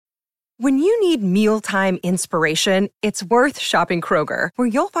When you need mealtime inspiration, it's worth shopping Kroger, where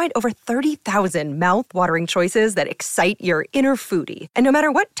you'll find over 30,000 mouth-watering choices that excite your inner foodie. And no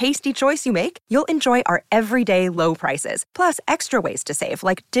matter what tasty choice you make, you'll enjoy our everyday low prices, plus extra ways to save,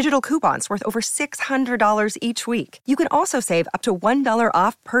 like digital coupons worth over $600 each week. You can also save up to $1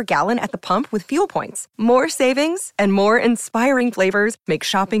 off per gallon at the pump with fuel points. More savings and more inspiring flavors make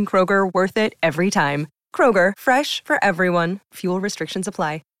shopping Kroger worth it every time. Kroger, fresh for everyone. Fuel restrictions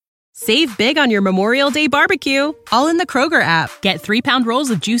apply. Save big on your Memorial Day barbecue, all in the Kroger app. Get 3-pound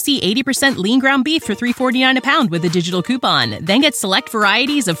rolls of juicy 80% lean ground beef for $3.49 a pound with a digital coupon. Then get select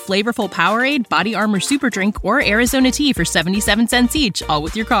varieties of flavorful Powerade, Body Armor Super Drink, or Arizona tea for 77 cents each, all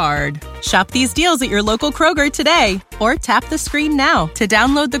with your card. Shop these deals at your local Kroger today, or tap the screen now to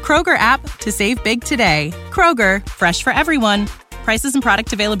download the Kroger app to save big today. Kroger, fresh for everyone. Prices and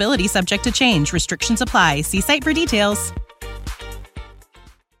product availability subject to change. Restrictions apply. See site for details.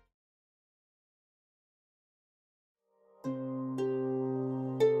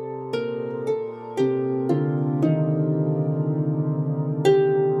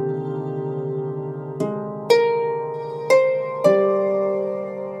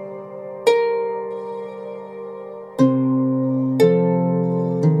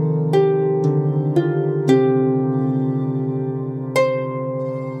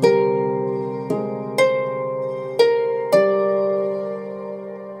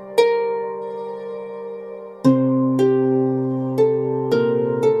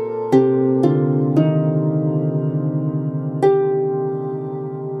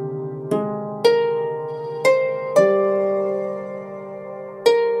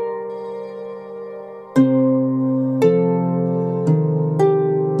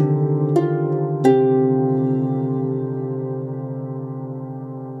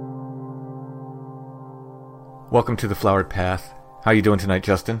 Welcome to the Flowered Path. How you doing tonight,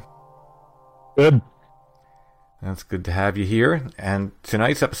 Justin? Good. That's good to have you here. And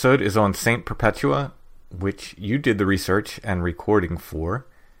tonight's episode is on Saint Perpetua, which you did the research and recording for.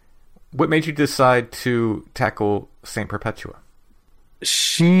 What made you decide to tackle Saint Perpetua?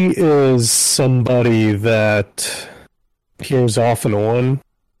 She is somebody that hears off and on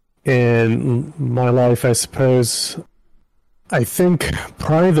in my life, I suppose. I think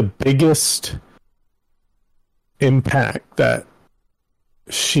probably the biggest impact that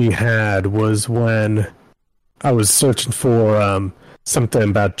she had was when I was searching for something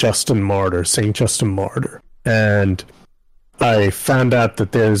about Justin Martyr, Saint Justin Martyr, and I found out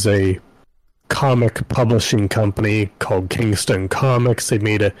that there's a comic publishing company called Kingston Comics. They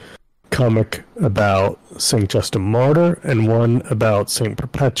made a comic about Saint Justin Martyr and one about Saint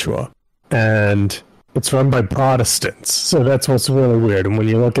Perpetua, and it's run by Protestants, so that's what's really weird. And when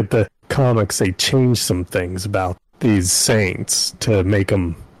you look at the comics, they change some things about these saints to make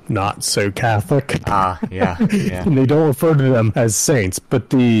them not so Catholic. Yeah. And they don't refer to them as saints, but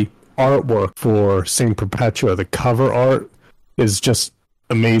the artwork for Saint Perpetua, the cover art, is just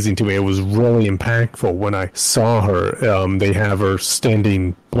amazing to me. It was really impactful when I saw her. They have her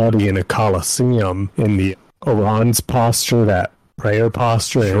standing bloody in a coliseum in the Oran's posture, that prayer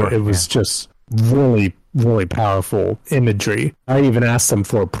posture. Sure, it was just really, really powerful imagery. I even asked them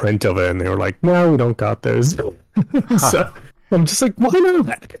for a print of it, and they were like, no, we don't got those. So I'm just like, why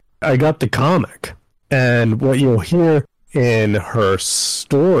not? I got the comic. And what you'll hear in her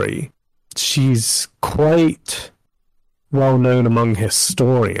story, she's quite well known among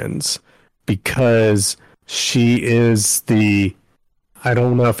historians because she is the, I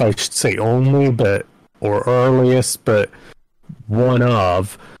don't know if I should say only, or earliest, but one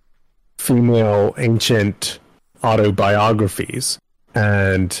of female ancient autobiographies,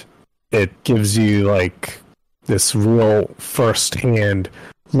 and it gives you like this real first-hand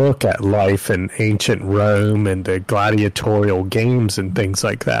look at life in ancient Rome and the gladiatorial games and things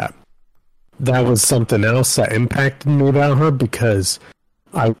like that. That was something else that impacted me about her, because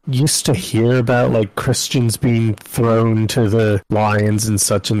I used to hear about like Christians being thrown to the lions and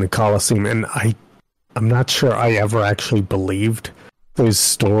such in the Colosseum, and I'm not sure I ever actually believed those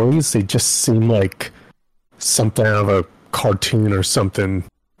stories. They just seem like something out of a cartoon or something.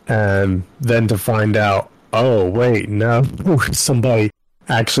 And then to find out, oh wait, no, somebody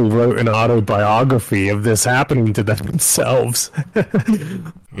actually wrote an autobiography of this happening to themselves.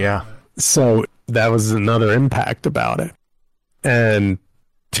 Yeah. So that was another impact about it. And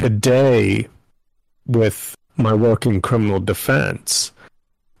today, with my work in criminal defense,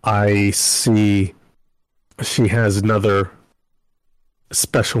 I see she has another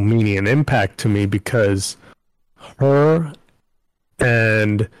special meaning and impact to me, because her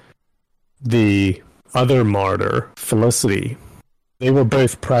and the other martyr, Felicity, They were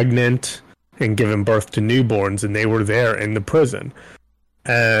both pregnant and giving birth to newborns, and they were there in the prison.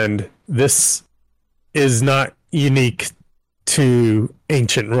 And this is not unique to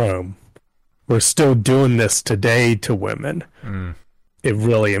ancient Rome. We're still doing this today to women. It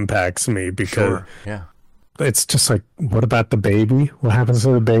really impacts me because it's just like, what about the baby? What happens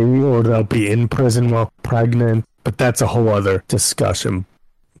to the baby? Or they'll be in prison while pregnant. But that's a whole other discussion.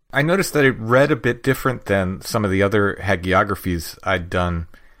 I noticed that it read a bit different than some of the other hagiographies I'd done.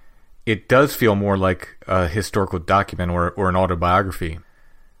 It does feel more like a historical document or an autobiography.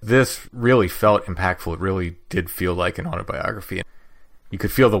 This really felt impactful. It really did feel like an autobiography. You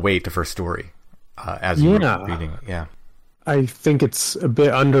could feel the weight of her story as you were reading it. Yeah. I think it's a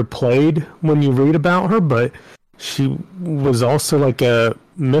bit underplayed when you read about her, but she was also like a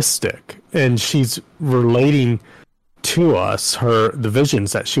mystic, and she's relating to us the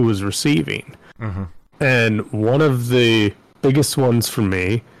visions that she was receiving. Mm-hmm. And one of the biggest ones for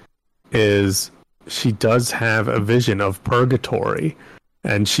me is she does have a vision of purgatory,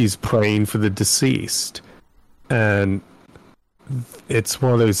 and she's praying for the deceased. And it's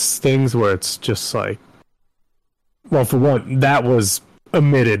one of those things where it's just like, well, for one, that was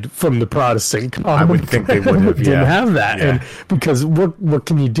omitted from the Protestant canon. I would think they would have. Didn't have that, and because what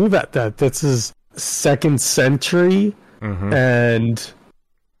can you do about that? This is 2nd century, and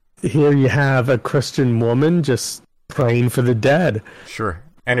here you have a Christian woman just praying for the dead. Sure,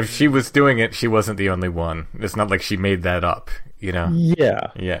 and if she was doing it, she wasn't the only one. It's not like she made that up, you know?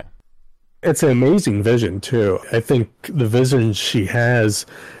 Yeah. It's an amazing vision too. I think the visions she has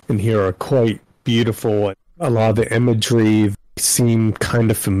in here are quite beautiful. A lot of the imagery seem kind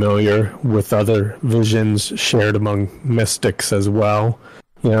of familiar with other visions shared among mystics as well.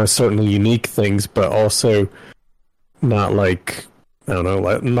 You know, certainly unique things, but also not like, I don't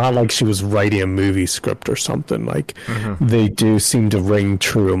know, not like she was writing a movie script or something. Like, they do seem to ring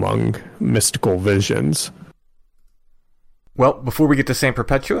true among mystical visions. Well, before we get to St.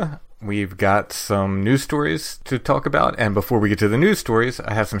 Perpetua, we've got some news stories to talk about. And before we get to the news stories,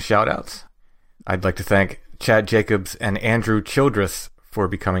 I have some shout-outs. I'd like to thank Chad Jacobs and Andrew Childress for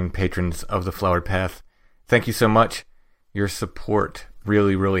becoming patrons of the Flowered Path. Thank you so much. Your support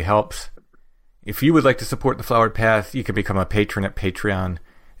really, really helps. If you would like to support the Flowered Path, you can become a patron at Patreon.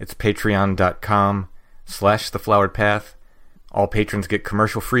 It's patreon.com/thefloweredpath. All patrons get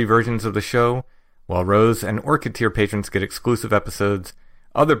commercial-free versions of the show, while Rose and Orchid tier patrons get exclusive episodes,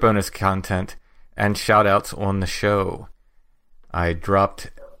 other bonus content, and shout-outs on the show. I dropped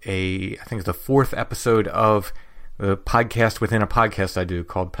I think it's the 4th episode of the podcast within a podcast I do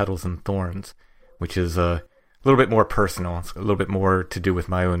called Petals and Thorns, which is a little bit more personal. It's a little bit more to do with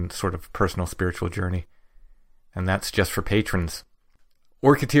my own sort of personal spiritual journey. And that's just for patrons.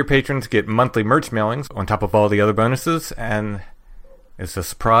 Orchid tier patrons get monthly merch mailings on top of all the other bonuses, and it's a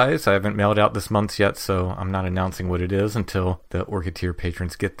surprise. I haven't mailed out this month yet, so I'm not announcing what it is until the Orchid tier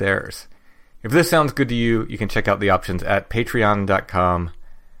patrons get theirs. If this sounds good to you, you can check out the options at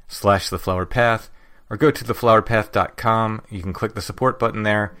patreon.com/thefloweredpath, or go to thefloweredpath.com. You can click the support button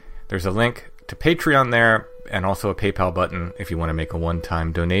there. There's a link to Patreon there, and also a PayPal button if you want to make a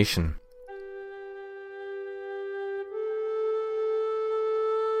one-time donation.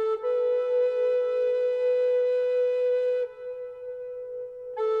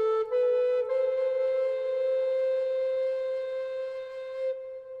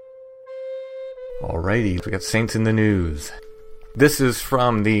 Alrighty, we got Saints in the News. This is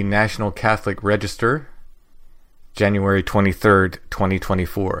from the National Catholic Register, January 23rd,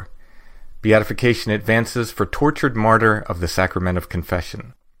 2024. Beatification advances for tortured martyr of the Sacrament of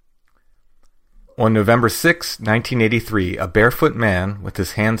Confession. On November 6, 1983, a barefoot man with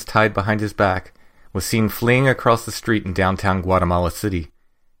his hands tied behind his back was seen fleeing across the street in downtown Guatemala City.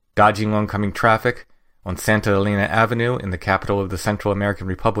 Dodging oncoming traffic on Santa Elena Avenue in the capital of the Central American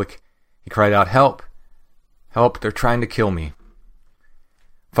Republic, he cried out, "Help! Help, they're trying to kill me."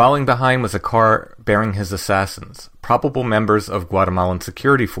 Following behind was a car bearing his assassins, probable members of Guatemalan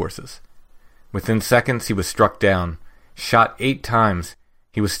security forces. Within seconds, he was struck down. Shot 8 times,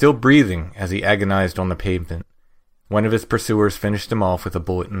 he was still breathing as he agonized on the pavement. One of his pursuers finished him off with a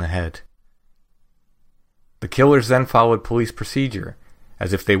bullet in the head. The killers then followed police procedure,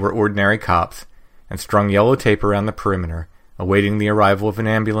 as if they were ordinary cops, and strung yellow tape around the perimeter, awaiting the arrival of an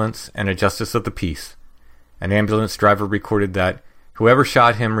ambulance and a justice of the peace. An ambulance driver recorded that whoever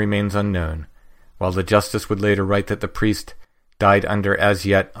shot him remains unknown, while the justice would later write that the priest died under as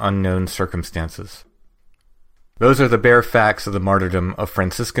yet unknown circumstances. Those are the bare facts of the martyrdom of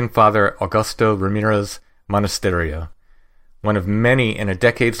Franciscan Father Augusto Ramirez Monasterio, one of many in a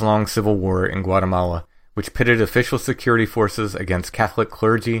decades-long civil war in Guatemala, which pitted official security forces against Catholic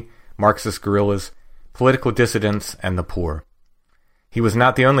clergy, Marxist guerrillas, political dissidents, and the poor. He was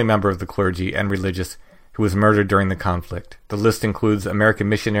not the only member of the clergy and religious who was murdered during the conflict. The list includes American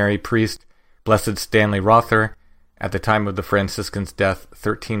missionary priest Blessed Stanley Rother. At the time of the Franciscan's death,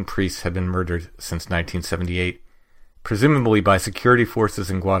 13 priests had been murdered since 1978, presumably by security forces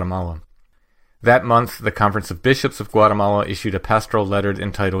in Guatemala. That month, the Conference of Bishops of Guatemala issued a pastoral letter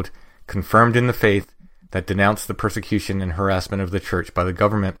entitled Confirmed in the Faith that denounced the persecution and harassment of the church by the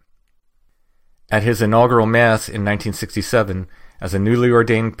government. At his inaugural Mass in 1967, as a newly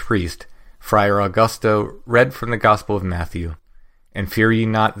ordained priest, Friar Augusto read from the Gospel of Matthew, "And fear ye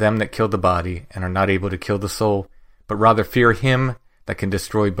not them that kill the body, and are not able to kill the soul, but rather fear him that can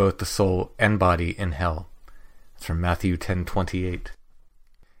destroy both the soul and body in hell." That's from Matthew 10:28.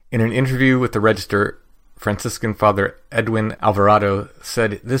 In an interview with the Register, Franciscan Father Edwin Alvarado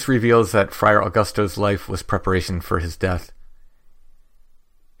said this reveals that Friar Augusto's life was preparation for his death.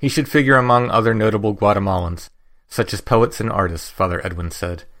 He should figure among other notable Guatemalans, such as poets and artists, Father Edwin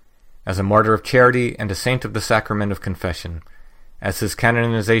said, as a martyr of charity and a saint of the sacrament of confession. As his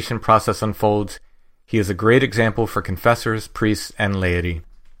canonization process unfolds, he is a great example for confessors, priests, and laity.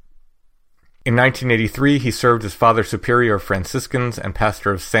 In 1983, he served as Father Superior of Franciscans and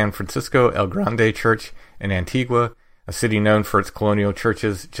pastor of San Francisco El Grande Church in Antigua, a city known for its colonial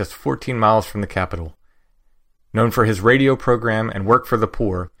churches just 14 miles from the capital. Known for his radio program and work for the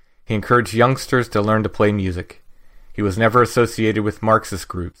poor, he encouraged youngsters to learn to play music. He was never associated with Marxist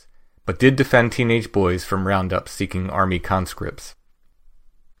groups, but did defend teenage boys from roundups seeking army conscripts.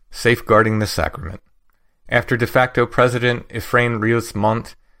 Safeguarding the Sacrament. After de facto President Efrain Rios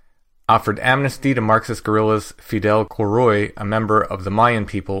Montt offered amnesty to Marxist guerrillas, Fidel Coroy, a member of the Mayan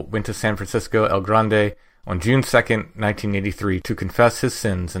people, went to San Francisco El Grande on June 2, 1983, to confess his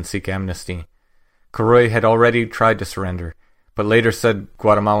sins and seek amnesty. Coroy had already tried to surrender, but later said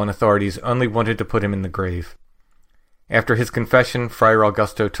Guatemalan authorities only wanted to put him in the grave. After his confession, Friar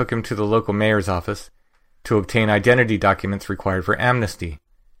Augusto took him to the local mayor's office to obtain identity documents required for amnesty.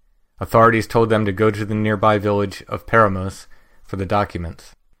 Authorities told them to go to the nearby village of Peramos for the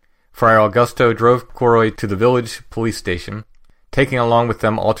documents. Friar Augusto drove Coroy to the village police station, taking along with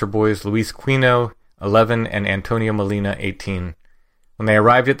them altar boys Luis Quino, 11, and Antonio Molina, 18. When they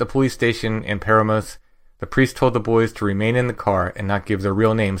arrived at the police station in Peramos, the priest told the boys to remain in the car and not give their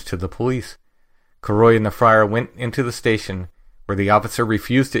real names to the police. Coroy and the friar went into the station, where the officer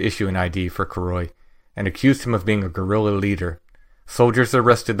refused to issue an ID for Coroy and accused him of being a guerrilla leader. Soldiers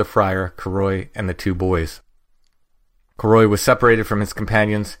arrested the friar, Coroy, and the two boys. Coroy was separated from his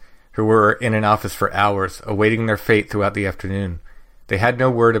companions, who were in an office for hours, awaiting their fate throughout the afternoon. They had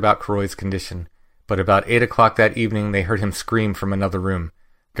no word about Coroy's condition, but about 8 o'clock that evening they heard him scream from another room,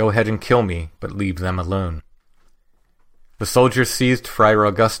 "Go ahead and kill me, but leave them alone." The soldiers seized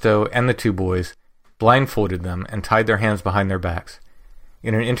Friar Augusto and the two boys, blindfolded them, and tied their hands behind their backs.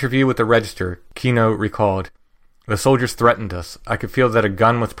 In an interview with the Register, Quino recalled, "The soldiers threatened us. I could feel that a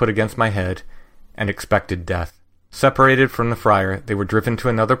gun was put against my head, and expected death. Separated from the friar, they were driven to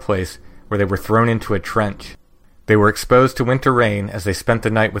another place where they were thrown into a trench. They were exposed to winter rain as they spent the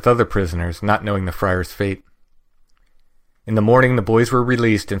night with other prisoners, not knowing the friar's fate. In the morning, the boys were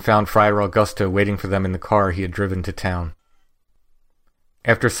released and found Friar Augusto waiting for them in the car he had driven to town.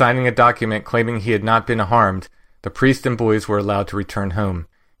 After signing a document claiming he had not been harmed, the priest and boys were allowed to return home.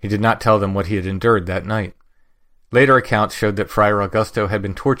 He did not tell them what he had endured that night. Later accounts showed that Friar Augusto had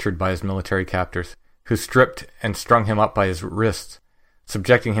been tortured by his military captors, who stripped and strung him up by his wrists,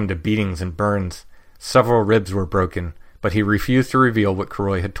 subjecting him to beatings and burns. Several ribs were broken, but he refused to reveal what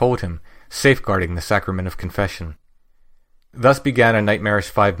Coroy had told him, safeguarding the sacrament of confession. Thus began a nightmarish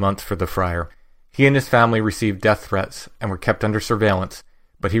 5 months for the friar. He and his family received death threats and were kept under surveillance,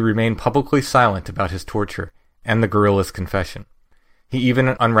 but he remained publicly silent about his torture and the guerrilla's confession. He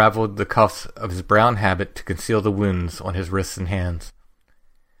even unraveled the cuffs of his brown habit to conceal the wounds on his wrists and hands.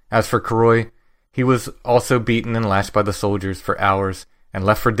 As for Coroy, he was also beaten and lashed by the soldiers for hours and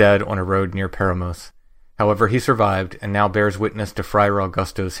left for dead on a road near Peramos. However, he survived and now bears witness to Friar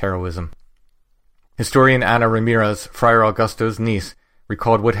Augusto's heroism. Historian Ana Ramirez, Friar Augusto's niece,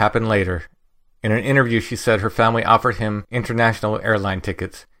 recalled what happened later. In an interview, she said her family offered him international airline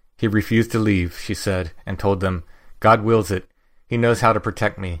tickets. He refused to leave, she said, and told them, "God wills it. He knows how to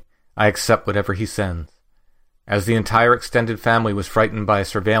protect me. I accept whatever he sends." As the entire extended family was frightened by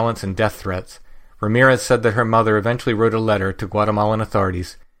surveillance and death threats, Ramirez said that her mother eventually wrote a letter to Guatemalan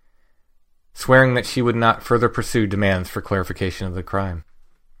authorities, swearing that she would not further pursue demands for clarification of the crime.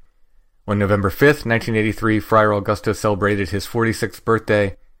 On November 5th, 1983, Friar Augusto celebrated his 46th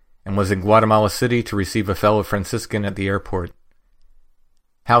birthday and was in Guatemala City to receive a fellow Franciscan at the airport.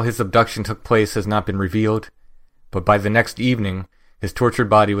 How his abduction took place has not been revealed, but by the next evening, his tortured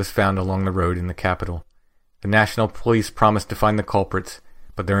body was found along the road in the capital. The national police promised to find the culprits,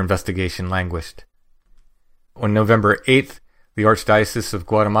 but their investigation languished. On November 8th, the Archdiocese of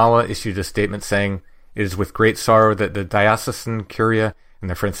Guatemala issued a statement saying, "It is with great sorrow that the diocesan curia and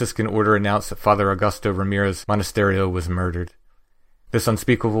the Franciscan order announced that Father Augusto Ramirez Monasterio was murdered. This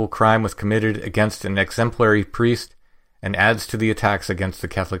unspeakable crime was committed against an exemplary priest and adds to the attacks against the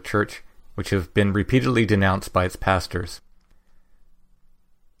Catholic Church, which have been repeatedly denounced by its pastors."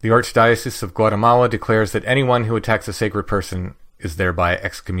 The Archdiocese of Guatemala declares that anyone who attacks a sacred person is thereby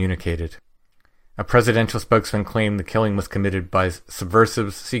excommunicated. A presidential spokesman claimed the killing was committed by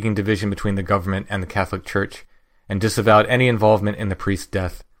subversives seeking division between the government and the Catholic Church, and disavowed any involvement in the priest's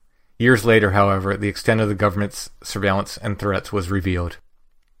death. Years later, however, the extent of the government's surveillance and threats was revealed.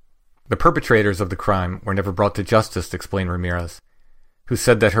 The perpetrators of the crime were never brought to justice, explained Ramirez, who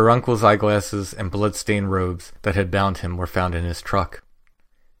said that her uncle's eyeglasses and blood-stained robes that had bound him were found in his truck.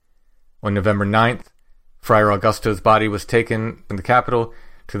 On November 9th, Friar Augusto's body was taken from the capital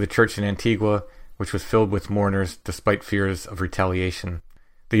to the church in Antigua, which was filled with mourners despite fears of retaliation.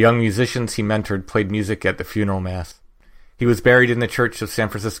 The young musicians he mentored played music at the funeral mass. He was buried in the church of San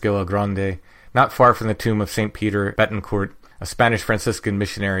Francisco el Grande, not far from the tomb of St. Peter Betancourt, a Spanish Franciscan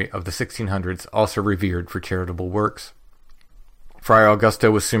missionary of the 1600s, also revered for charitable works. Friar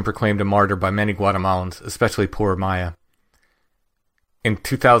Augusto was soon proclaimed a martyr by many Guatemalans, especially poor Maya. In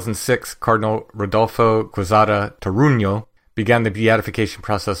 2006, Cardinal Rodolfo Quezada Toruño began the beatification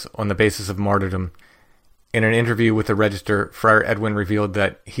process on the basis of martyrdom. In an interview with the Register, Friar Edwin revealed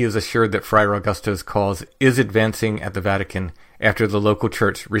that he is assured that Friar Augusto's cause is advancing at the Vatican after the local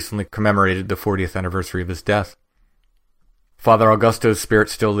church recently commemorated the 40th anniversary of his death. "Father Augusto's spirit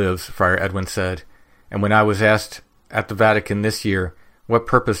still lives," Friar Edwin said, "and when I was asked at the Vatican this year, what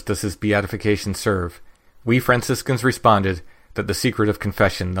purpose does his beatification serve, we Franciscans responded that the secret of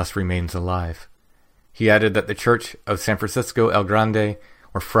confession thus remains alive." He added that the Church of San Francisco el Grande,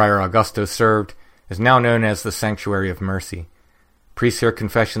 where Friar Augusto served, is now known as the Sanctuary of Mercy. Priests hear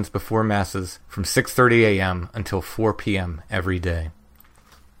confessions before Masses from 6:30 a.m. until 4 p.m. every day.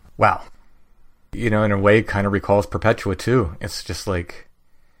 Wow. In a way, it kind of recalls Perpetua, too. It's just like,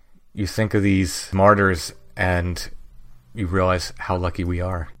 you think of these martyrs and you realize how lucky we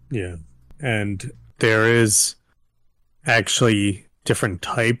are. Yeah. And there is actually different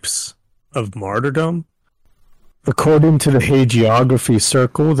types of martyrdom. According to the Hagiography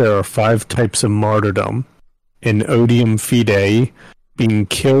Circle, there are 5 types of martyrdom. In odium fidei, being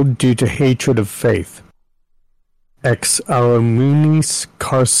killed due to hatred of faith. Ex aeromunis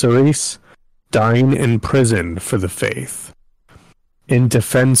carceris, dying in prison for the faith. In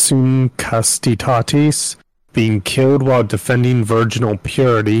defensum castitatis, being killed while defending virginal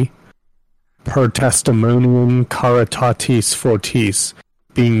purity. Per testimonium caritatis fortis,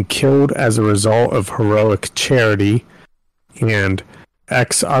 being killed as a result of heroic charity, and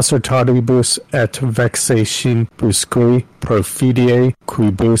ex assertatibus et vexationibusque pro fidei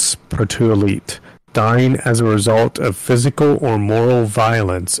quibus pertulit, dying as a result of physical or moral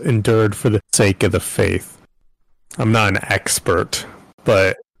violence endured for the sake of the faith. I'm not an expert,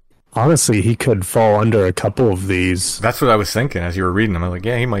 but honestly, he could fall under a couple of these. That's what I was thinking as you were reading them. I'm like,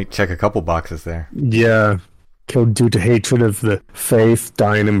 yeah, he might check a couple boxes there. Yeah. Killed due to hatred of the faith,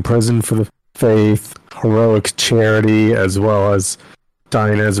 dying in prison for the faith, heroic charity, as well as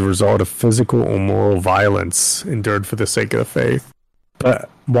dying as a result of physical or moral violence endured for the sake of the faith. But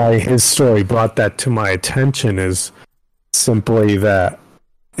why his story brought that to my attention is simply that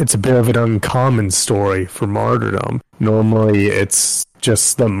it's a bit of an uncommon story for martyrdom. Normally, it's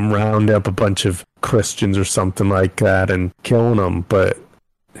just them round up a bunch of Christians or something like that and killing them, but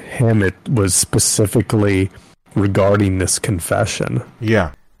him, it was specifically regarding this confession.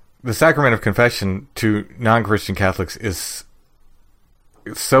 Yeah. The sacrament of confession to non-Christian Catholics is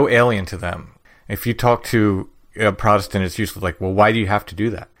so alien to them. If you talk to a Protestant, it's usually like, well, why do you have to do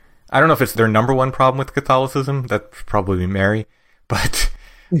that? I don't know if it's their number one problem with Catholicism. That'd probably be Mary. But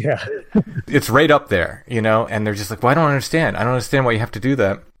yeah, it's right up there, and they're just like, well, I don't understand. I don't understand why you have to do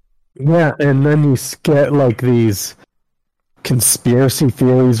that. Yeah, and then you get like these conspiracy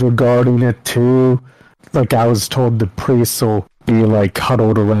theories regarding it too. Like, I was told the priests will be like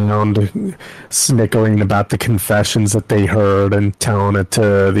huddled around snickering about the confessions that they heard and telling it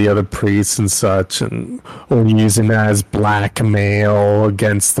to the other priests and such, and or using that as blackmail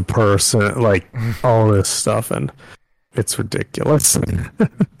against the person, like all this stuff, and it's ridiculous.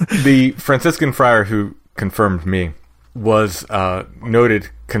 The Franciscan friar who confirmed me was a noted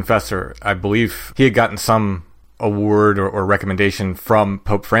confessor. I believe he had gotten some award or recommendation from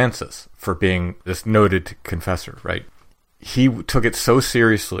Pope Francis for being this noted confessor, right? He took it so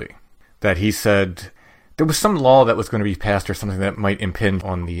seriously that he said there was some law that was going to be passed or something that might impinge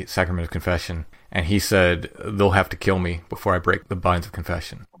on the sacrament of confession. And he said, they'll have to kill me before I break the binds of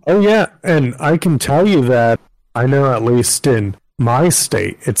confession. Oh, yeah. And I can tell you that I know at least in my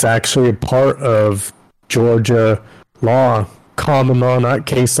state, it's actually a part of Georgia law, common law, not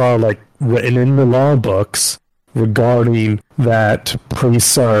case law, like written in the law books regarding that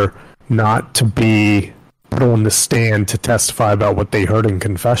priests are not to be put on the stand to testify about what they heard in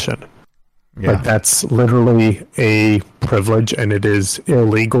confession. Yeah. Like that's literally a privilege, and it is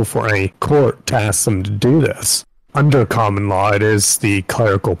illegal for a court to ask them to do this. Under common law, it is the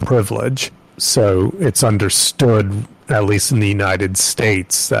clerical privilege. So it's understood, at least in the United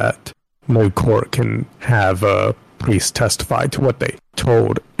States, that no court can have a priest testify to what they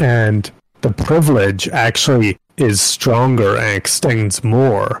told. And the privilege actually is stronger and extends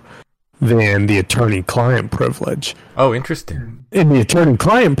more than the attorney-client privilege. Oh, interesting. In the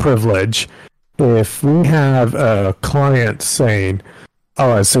attorney-client privilege, if we have a client saying,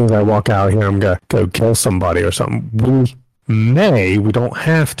 oh, as soon as I walk out here, I'm going to go kill somebody or something, we don't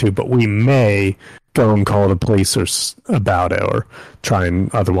have to, but we may go and call the police about it or try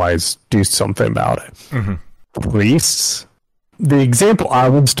and otherwise do something about it. Mm-hmm. Priests, the example I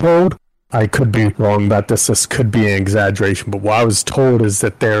was told, I could be wrong about this could be an exaggeration, but what I was told is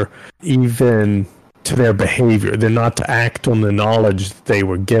that they're even to their behavior, they're not to act on the knowledge that they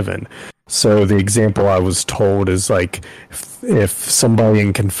were given. So the example I was told is like if somebody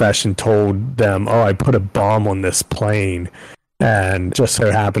in confession told them, oh, I put a bomb on this plane, and just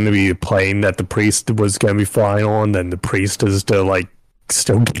so happened to be a plane that the priest was going to be flying on, then the priest is to like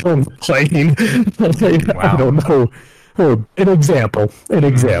still get on the plane. Wow. I don't know. An example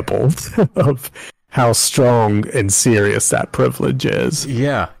of how strong and serious that privilege is.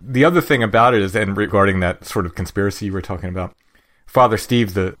 Yeah. The other thing about it is, and regarding that sort of conspiracy you were talking about, Father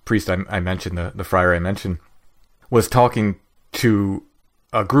Steve, the priest I mentioned, the friar I mentioned, was talking to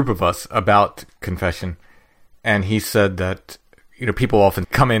a group of us about confession. And he said that, people often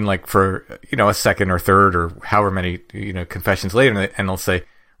come in like for, a second or third or however many, confessions later, and they'll say,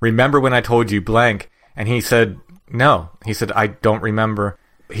 remember when I told you blank? And he said, no. He said, I don't remember.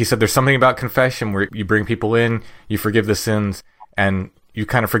 He said, there's something about confession where you bring people in, you forgive the sins, and you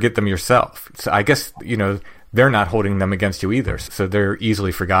kind of forget them yourself. So I guess, they're not holding them against you either. So they're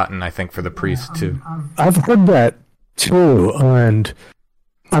easily forgotten, I think, for the priest, too. I've heard that, too. And,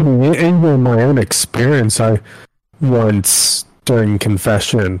 I mean, in my own experience, I once, during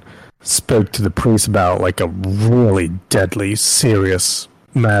confession, spoke to the priest about, like, a really deadly, serious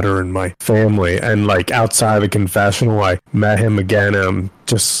matter in my family, and like outside the confessional I met him again, and I'm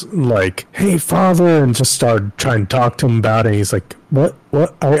just like, hey father, and just started trying to talk to him about it, and he's like, what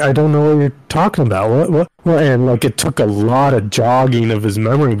I don't know what you're talking about, what and like it took a lot of jogging of his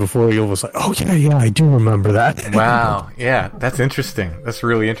memory before he was like, oh yeah I do remember that. Wow. Yeah, that's interesting. That's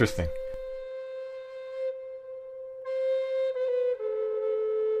really interesting.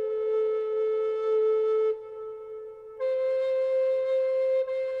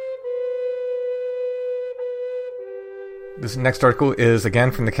 This next article is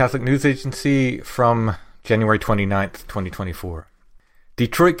again from the Catholic News Agency from January 29th, 2024.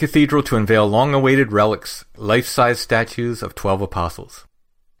 Detroit Cathedral to unveil long-awaited relics, life-size statues of 12 apostles.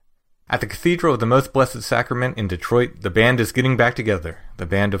 At the Cathedral of the Most Blessed Sacrament in Detroit, the band is getting back together, the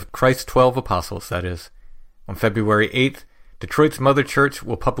band of Christ's 12 apostles, that is. On February 8th, Detroit's Mother Church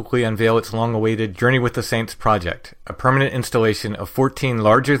will publicly unveil its long-awaited Journey with the Saints project, a permanent installation of 14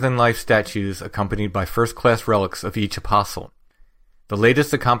 larger-than-life statues accompanied by first-class relics of each apostle. The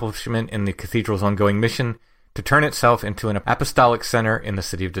latest accomplishment in the cathedral's ongoing mission to turn itself into an apostolic center in the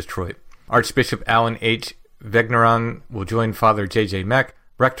city of Detroit. Archbishop Alan H. Vegnaron will join Father J.J. Meck,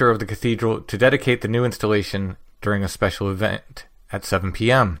 rector of the cathedral, to dedicate the new installation during a special event at 7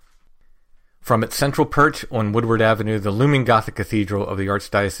 p.m. From its central perch on Woodward Avenue, the looming Gothic Cathedral of the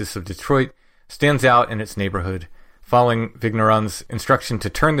Archdiocese of Detroit stands out in its neighborhood. Following Vigneron's instruction to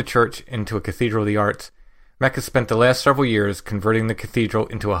turn the church into a cathedral of the arts, Meck has spent the last several years converting the cathedral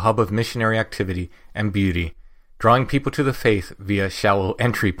into a hub of missionary activity and beauty, drawing people to the faith via shallow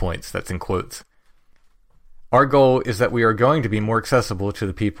entry points, that's in quotes. Our goal is that we are going to be more accessible to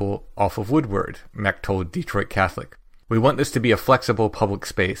the people off of Woodward, Meck told Detroit Catholic. We want this to be a flexible public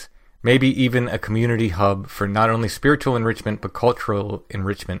space, maybe even a community hub for not only spiritual enrichment but cultural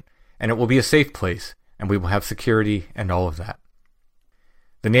enrichment, and it will be a safe place, and we will have security and all of that.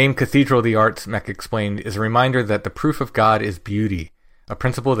 The name Cathedral of the Arts, Meck explained, is a reminder that the proof of God is beauty, a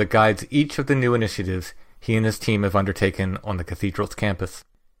principle that guides each of the new initiatives he and his team have undertaken on the cathedral's campus.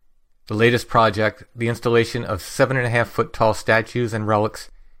 The latest project, the installation of 7.5-foot tall statues and relics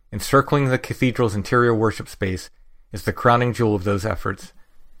encircling the cathedral's interior worship space, is the crowning jewel of those efforts,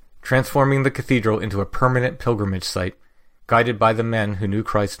 transforming the cathedral into a permanent pilgrimage site, guided by the men who knew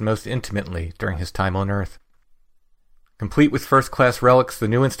Christ most intimately during his time on earth. Complete with first-class relics, the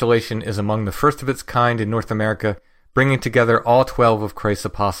new installation is among the first of its kind in North America, bringing together all 12 of Christ's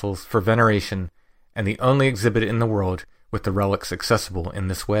apostles for veneration, and the only exhibit in the world with the relics accessible in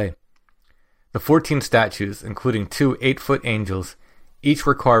this way. The 14 statues, including 2 8-foot angels, each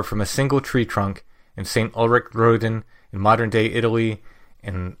were carved from a single tree trunk in St. Ulrich Roden in modern-day Italy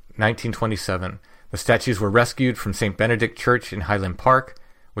in 1927. The statues were rescued from St. Benedict Church in Highland Park,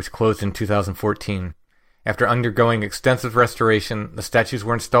 which closed in 2014. After undergoing extensive restoration, the statues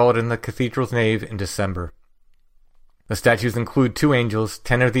were installed in the cathedral's nave in December. The statues include 2 angels,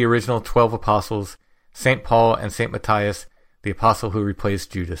 10 of the original 12 apostles, St. Paul and St. Matthias, the apostle who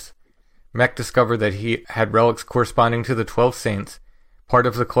replaced Judas. Meck discovered that he had relics corresponding to the 12 saints, part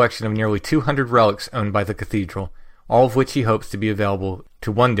of the collection of nearly 200 relics owned by the cathedral, all of which he hopes to be available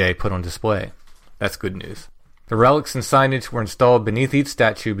to one day put on display. That's good news. The relics and signage were installed beneath each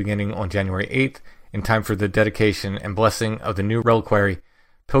statue beginning on January 8th, in time for the dedication and blessing of the new reliquary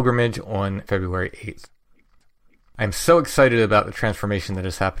pilgrimage on February 8th. I am so excited about the transformation that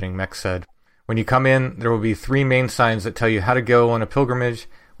is happening, Meck said. When you come in, there will be 3 main signs that tell you how to go on a pilgrimage,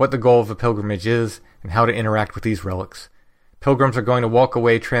 what the goal of a pilgrimage is, and how to interact with these relics. Pilgrims are going to walk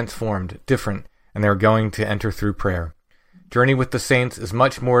away transformed, different, and they are going to enter through prayer. Journey with the Saints is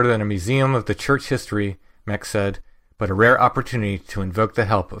much more than a museum of the church history, Meck said, but a rare opportunity to invoke the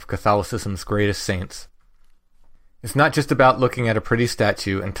help of Catholicism's greatest saints. It's not just about looking at a pretty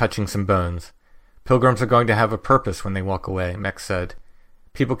statue and touching some bones. Pilgrims are going to have a purpose when they walk away, Meck said.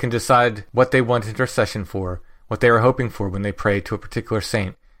 People can decide what they want intercession for, what they are hoping for when they pray to a particular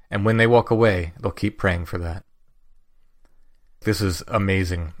saint, and when they walk away, they'll keep praying for that. This is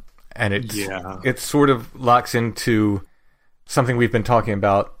amazing. And it sort of locks into something we've been talking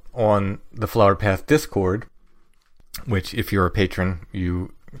about on the Flower Path Discord, which, if you're a patron,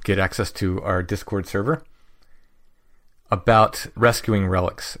 you get access to our Discord server, about rescuing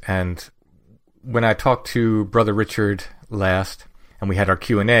relics. And when I talked to Brother Richard last, and we had our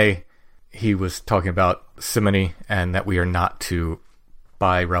Q&A, he was talking about simony and that we are not to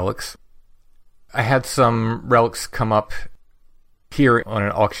buy relics. I had some relics come up here on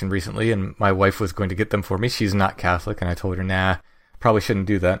an auction recently, and my wife was going to get them for me. She's not Catholic, and I told her, nah, probably shouldn't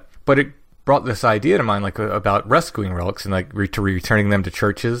do that. But it brought this idea to mind, like about rescuing relics and like returning them to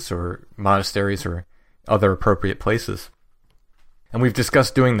churches or monasteries or other appropriate places. And we've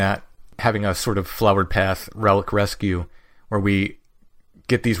discussed doing that, having a sort of flowered path relic rescue where we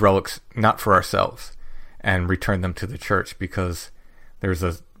get these relics not for ourselves and return them to the church, because there's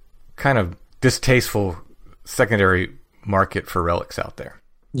a kind of distasteful secondary market for relics out there.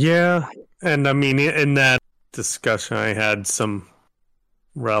 Yeah, and I mean, in that discussion, I had some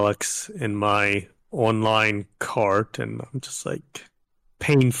relics in my online cart, and I'm just like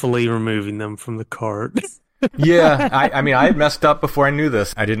painfully removing them from the cart. Yeah, I mean, I had messed up before I knew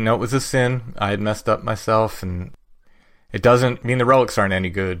this. I didn't know it was a sin. I had messed up myself, and it doesn't mean the relics aren't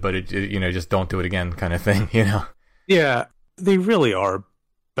any good, but it just don't do it again kind of thing, Yeah, they really are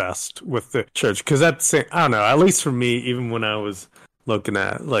best with the church, because I don't know, at least for me, even when I was looking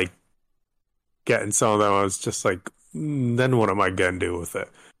at like getting some of them, I was just like, then what am I gonna do with it?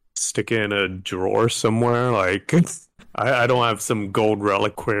 Stick it in a drawer somewhere? Like, I don't have some gold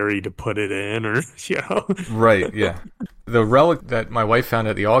reliquary to put it in, or Right, yeah. The relic that my wife found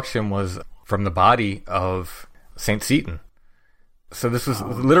at the auction was from the body of Saint Seton. So this was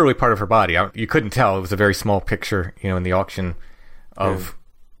literally part of her body. You couldn't tell. It was a very small picture, in the auction of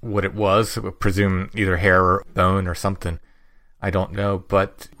what it was. I would presume either hair or bone or something. I don't know,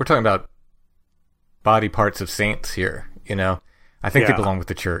 but we're talking about body parts of saints here, I think they belong with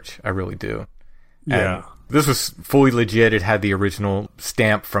the church. I really do. Yeah. And this was fully legit. It had the original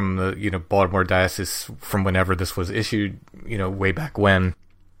stamp from the, Baltimore Diocese from whenever this was issued, way back when.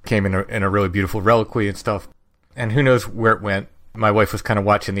 Came in a really beautiful reliquary and stuff. And who knows where it went. My wife was kind of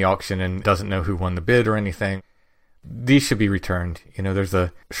watching the auction and doesn't know who won the bid or anything. These should be returned. There's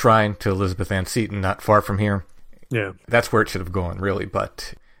a shrine to Elizabeth Ann Seton not far from here. Yeah. That's where it should have gone, really.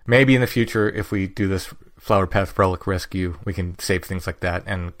 But maybe in the future, if we do this Flower Path Relic Rescue, we can save things like that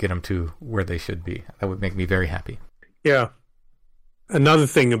and get them to where they should be. That would make me very happy. Yeah. Another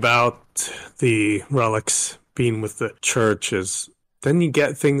thing about the relics being with the church is then you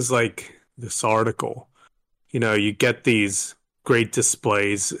get things like this article. You get these great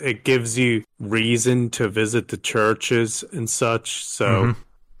displays. It gives you reason to visit the churches and such. So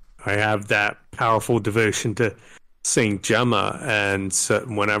I have that powerful devotion to Saint Gemma, and so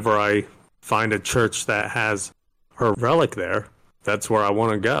whenever I find a church that has her relic there, that's where I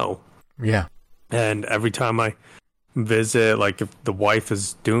want to go. Yeah. And every time I visit, like if the wife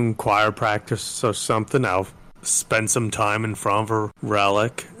is doing choir practice or something, I'll spend some time in front of her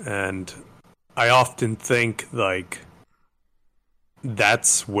relic. And I often think, like,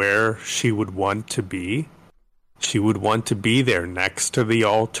 that's where she would want to be. She would want to be there next to the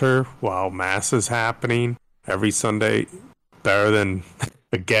altar while Mass is happening every Sunday, better than,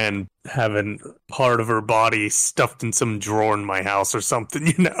 again, having part of her body stuffed in some drawer in my house or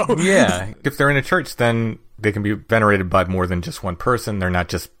something, Yeah. If they're in a church, then they can be venerated by more than just one person. They're not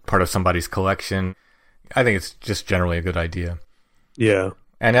just part of somebody's collection. I think it's just generally a good idea. Yeah.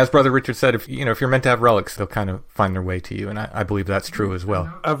 And as Brother Richard said, if you're meant to have relics, they'll kind of find their way to you. And I believe that's true as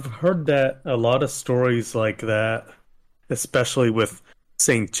well. I've heard that a lot of stories like that, especially with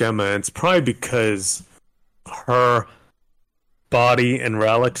Saint Gemma. It's probably because her body and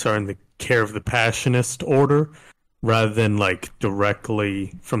relics are in the care of the Passionist order rather than like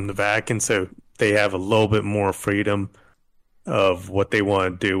directly from the Vatican. So they have a little bit more freedom of what they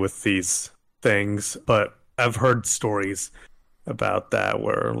want to do with these things. But I've heard stories about that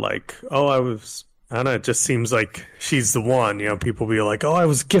where like, I don't know, it just seems like she's the one. People be like, I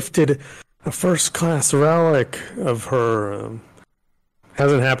was gifted a first class relic of her.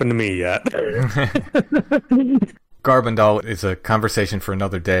 Hasn't happened to me yet. Garbandal is a conversation for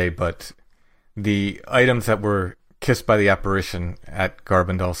another day, but the items that were kissed by the apparition at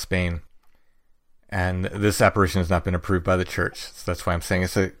Garbandal, Spain, and this apparition has not been approved by the church, so that's why I'm saying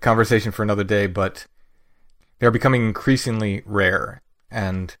it's a conversation for another day, but they're becoming increasingly rare,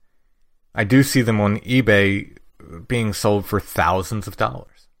 and I do see them on eBay being sold for thousands of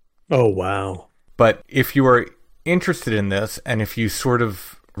dollars. Oh, wow. But if you are interested in this, and if you sort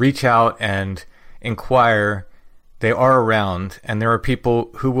of reach out and inquire, they are around, and there are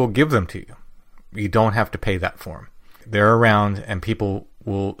people who will give them to you. You don't have to pay that for them. They're around, and people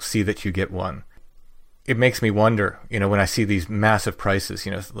will see that you get one. It makes me wonder, when I see these massive prices,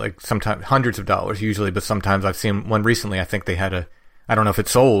 like sometimes hundreds of dollars usually, but sometimes I've seen one recently. I think they had I don't know if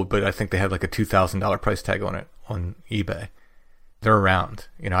it's sold, but I think they had like a $2,000 price tag on it on eBay. They're around.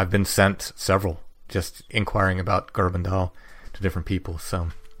 I've been sent several just inquiring about Garbandal to different people. So,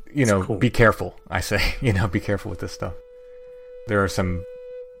 cool. Be careful, I say. Be careful with this stuff. There are some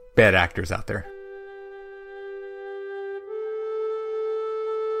bad actors out there.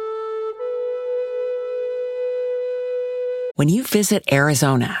 When you visit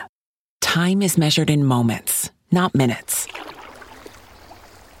Arizona, time is measured in moments, not minutes.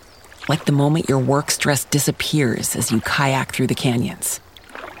 Like the moment your work stress disappears as you kayak through the canyons.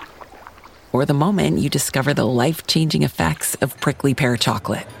 Or the moment you discover the life-changing effects of prickly pear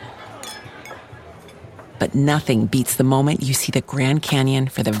chocolate. But nothing beats the moment you see the Grand Canyon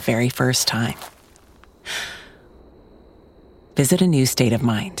for the very first time. Visit a new state of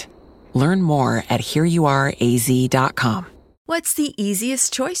mind. Learn more at hereyouareaz.com. What's the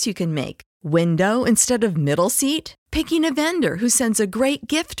easiest choice you can make? Window instead of middle seat? Picking a vendor who sends a great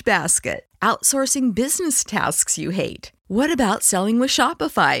gift basket? Outsourcing business tasks you hate? What about selling with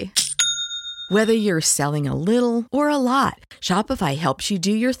Shopify? Whether you're selling a little or a lot, Shopify helps you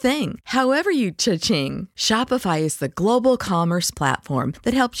do your thing, however you cha-ching. Shopify is the global commerce platform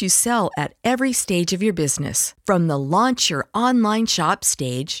that helps you sell at every stage of your business. From the launch your online shop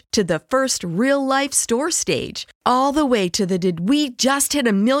stage to the first real-life store stage, all the way to the did we just hit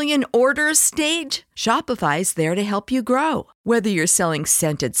 1 million orders stage. Shopify's there to help you grow. Whether you're selling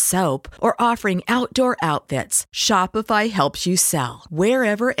scented soap or offering outdoor outfits, Shopify helps you sell.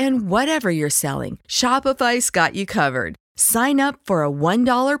 Wherever and whatever you're selling, Shopify's got you covered. Sign up for a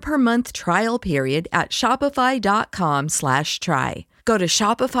 $1 per month trial period at shopify.com/try. Go to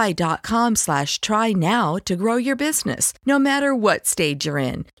shopify.com/try now to grow your business, no matter what stage you're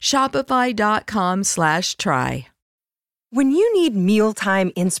in. Shopify.com/try. When you need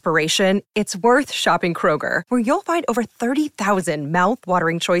mealtime inspiration, it's worth shopping Kroger, where you'll find over 30,000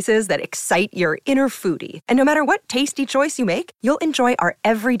 mouth-watering choices that excite your inner foodie. And no matter what tasty choice you make, you'll enjoy our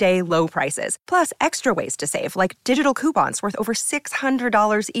everyday low prices, plus extra ways to save, like digital coupons worth over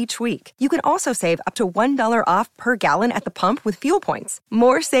 $600 each week. You can also save up to $1 off per gallon at the pump with fuel points.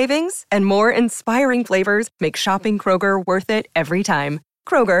 More savings and more inspiring flavors make shopping Kroger worth it every time.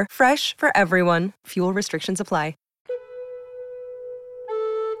 Kroger, fresh for everyone. Fuel restrictions apply.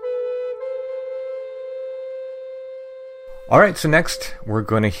 All right, so next we're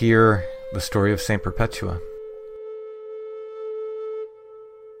going to hear the story of Saint Perpetua.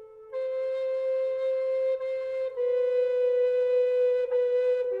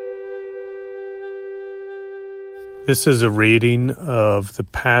 This is a reading of the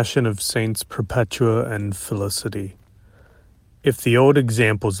Passion of Saints Perpetua and Felicity. If the old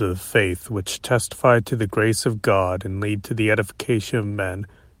examples of the faith which testify to the grace of God and lead to the edification of men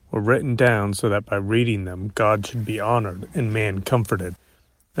were written down so that by reading them God should be honored and man comforted,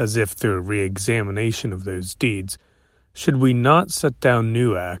 as if through a re-examination of those deeds, should we not set down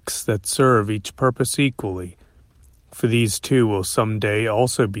new acts that serve each purpose equally? For these too will some day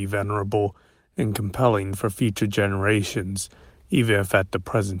also be venerable and compelling for future generations, even if at the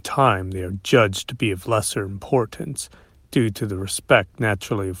present time they are judged to be of lesser importance, due to the respect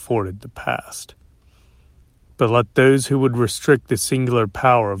naturally afforded the past. But let those who would restrict the singular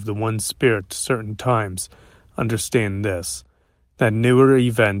power of the one Spirit to certain times understand this, that newer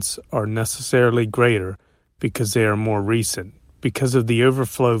events are necessarily greater because they are more recent, because of the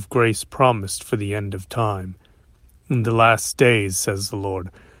overflow of grace promised for the end of time. In the last days, says the Lord,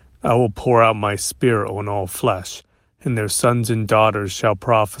 I will pour out my Spirit on all flesh, and their sons and daughters shall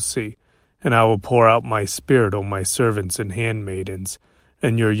prophesy, and I will pour out my Spirit on my servants and handmaidens,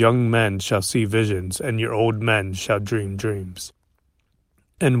 and your young men shall see visions, and your old men shall dream dreams.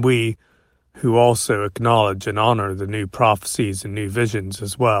 And we, who also acknowledge and honor the new prophecies and new visions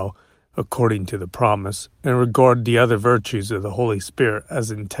as well, according to the promise, and regard the other virtues of the Holy Spirit as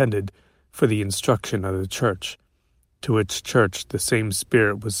intended for the instruction of the Church, to which Church the same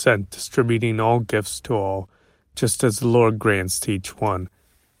Spirit was sent, distributing all gifts to all, just as the Lord grants to each one.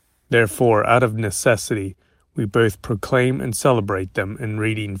 Therefore, out of necessity, we both proclaim and celebrate them in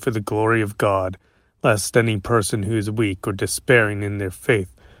reading for the glory of God, lest any person who is weak or despairing in their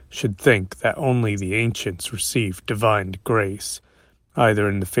faith should think that only the ancients received divine grace, either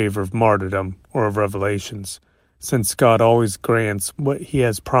in the favor of martyrdom or of revelations, since God always grants what he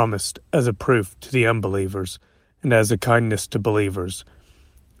has promised as a proof to the unbelievers and as a kindness to believers.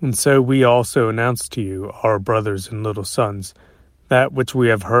 And so we also announce to you, our brothers and little sons, that which we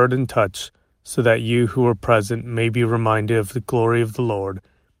have heard and touched, so that you who are present may be reminded of the glory of the Lord,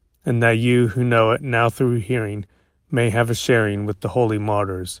 and that you who know it now through hearing may have a sharing with the holy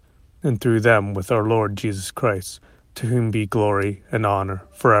martyrs, and through them with our Lord Jesus Christ, to whom be glory and honor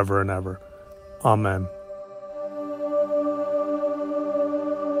forever and ever. Amen.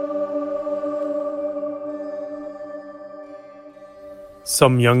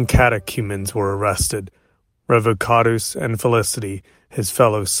 Some young catechumens were arrested, Revocatus and Felicity, his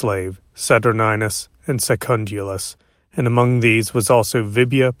fellow slave, Saturninus and Secundulus, and among these was also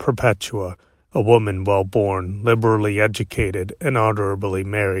Vibia Perpetua, a woman well-born, liberally educated, and honorably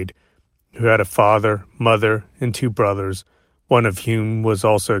married, who had a father, mother, and 2 brothers, one of whom was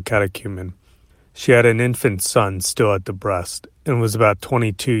also a catechumen. She had an infant son still at the breast, and was about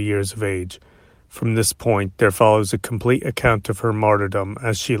 22 years of age. From this point there follows a complete account of her martyrdom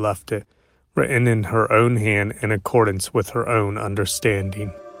as she left it, written in her own hand in accordance with her own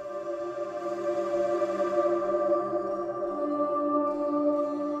understanding.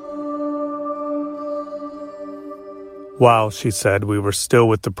 While, she said, we were still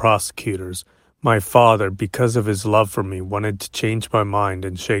with the prosecutors, my father, because of his love for me, wanted to change my mind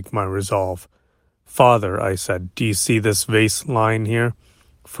and shake my resolve. Father, I said, do you see this vase lying here?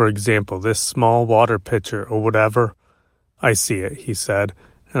 For example, this small water pitcher or whatever? I see it, he said,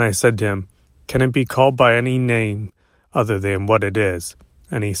 and I said to him, can it be called by any name other than what it is?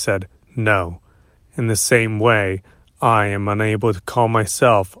 And he said, no. In the same way, I am unable to call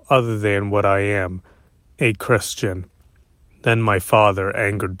myself other than what I am, a Christian. Then my father,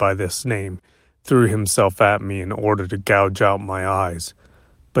 angered by this name, threw himself at me in order to gouge out my eyes.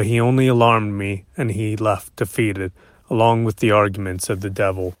 But he only alarmed me, and he left defeated, along with the arguments of the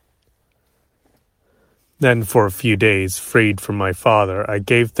devil. Then for a few days, freed from my father, I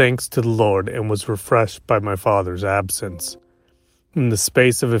gave thanks to the Lord and was refreshed by my father's absence. In the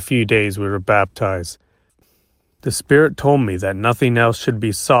space of a few days we were baptized. The Spirit told me that nothing else should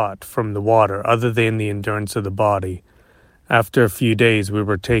be sought from the water other than the endurance of the body. After a few days we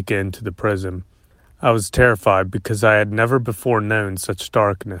were taken into the prison. I was terrified because I had never before known such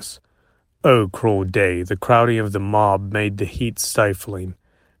darkness. Oh, cruel day! The crowding of the mob made the heat stifling,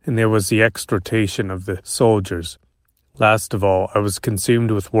 and there was the exhortation of the soldiers. Last of all, I was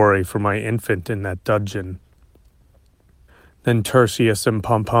consumed with worry for my infant in that dungeon. Then Tertius and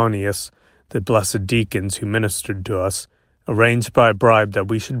Pomponius, the blessed deacons who ministered to us, arranged by a bribe that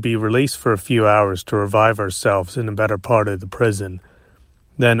we should be released for a few hours to revive ourselves in a better part of the prison.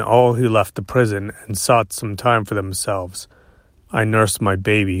 Then all who left the prison and sought some time for themselves. I nursed my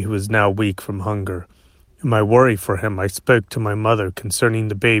baby, who was now weak from hunger. In my worry for him, I spoke to my mother concerning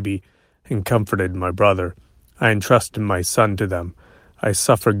the baby and comforted my brother. I entrusted my son to them. I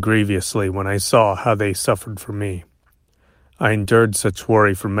suffered grievously when I saw how they suffered for me. I endured such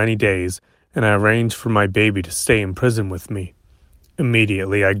worry for many days, and I arranged for my baby to stay in prison with me.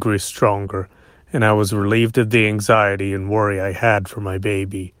 Immediately I grew stronger, and I was relieved of the anxiety and worry I had for my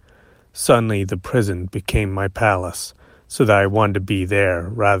baby. Suddenly the prison became my palace, so that I wanted to be there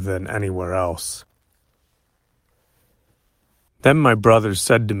rather than anywhere else. Then my brothers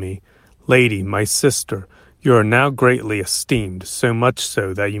said to me, "Lady, my sister, you are now greatly esteemed, so much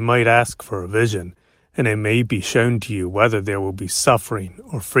so that you might ask for a vision, and it may be shown to you whether there will be suffering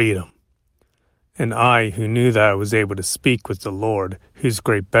or freedom." And I, who knew that I was able to speak with the Lord, whose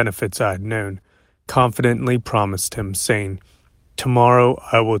great benefits I had known, confidently promised him, saying, "Tomorrow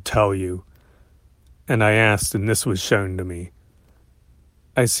I will tell you." And I asked, and this was shown to me.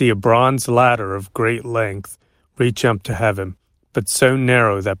 I see a bronze ladder of great length reach up to heaven, but so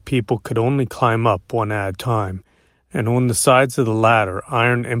narrow that people could only climb up one at a time, and on the sides of the ladder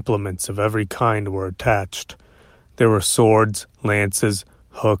iron implements of every kind were attached. There were swords, lances,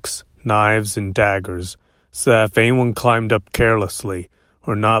 hooks, knives, and daggers, so that if anyone climbed up carelessly,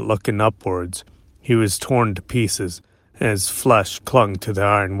 or not looking upwards, he was torn to pieces, and his flesh clung to the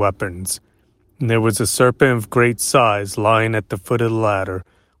iron weapons. And there was a serpent of great size lying at the foot of the ladder,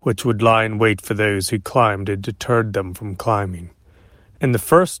 which would lie in wait for those who climbed and deterred them from climbing. And the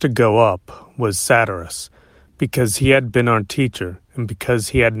first to go up was Satyrus, because he had been our teacher, and because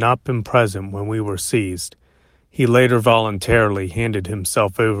he had not been present when we were seized. He later voluntarily handed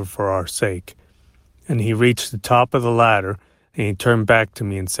himself over for our sake. And he reached the top of the ladder, and he turned back to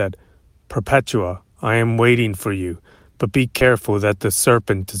me and said, "Perpetua, I am waiting for you, but be careful that the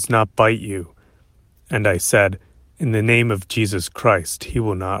serpent does not bite you." And I said, "In the name of Jesus Christ, he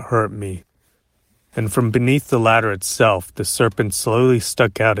will not hurt me." And from beneath the ladder itself, the serpent slowly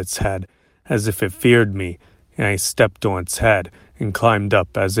stuck out its head, as if it feared me, and I stepped on its head and climbed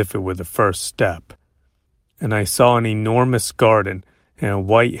up as if it were the first step. And I saw an enormous garden, and a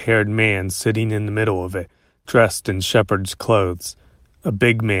white-haired man sitting in the middle of it, dressed in shepherd's clothes, a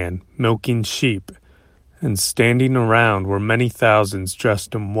big man, milking sheep, and standing around were many thousands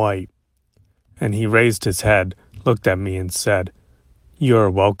dressed in white. And he raised his head, looked at me, and said, "You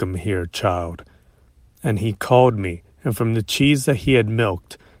are welcome here, child." And he called me, and from the cheese that he had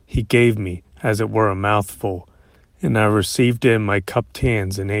milked, he gave me, as it were, a mouthful, and I received it in my cupped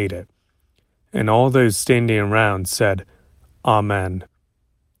hands and ate it. And all those standing around said, "Amen."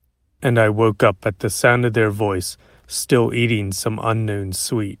 And I woke up at the sound of their voice, still eating some unknown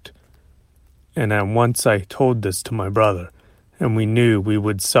sweet. And at once I told this to my brother, and we knew we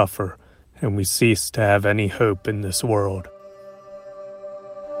would suffer, and we ceased to have any hope in this world.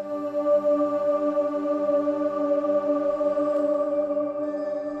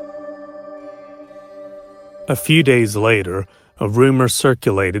 A few days later, a rumor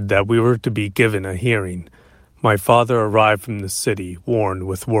circulated that we were to be given a hearing. My father arrived from the city, worn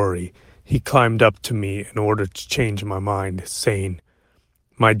with worry. He climbed up to me in order to change my mind, saying,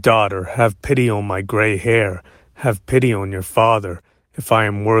 "My daughter, have pity on my gray hair. Have pity on your father, if I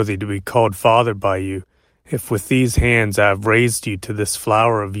am worthy to be called father by you. If with these hands I have raised you to this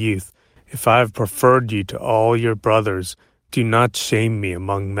flower of youth, if I have preferred you to all your brothers, do not shame me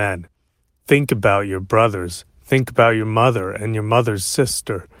among men. Think about your brothers. Think about your mother and your mother's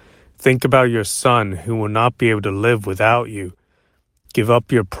sister. Think about your son who will not be able to live without you. Give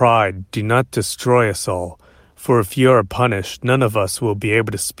up your pride. Do not destroy us all. For if you are punished, none of us will be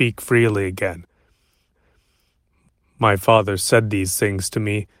able to speak freely again." My father said these things to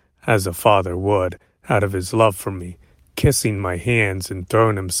me, as a father would, out of his love for me, kissing my hands and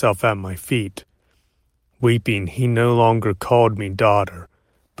throwing himself at my feet. Weeping, he no longer called me daughter,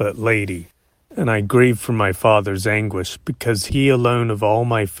 but lady. And I grieved for my father's anguish, because he alone of all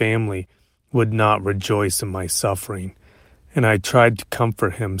my family would not rejoice in my suffering. And I tried to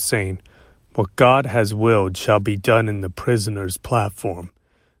comfort him, saying, "What God has willed shall be done in the prisoner's platform.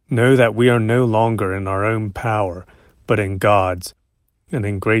 Know that we are no longer in our own power, but in God's." And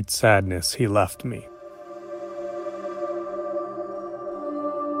in great sadness he left me.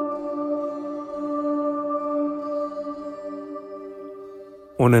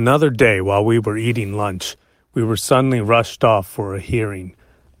 On another day, while we were eating lunch, we were suddenly rushed off for a hearing.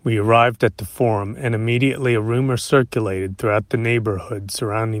 We arrived at the forum, and immediately a rumor circulated throughout the neighborhood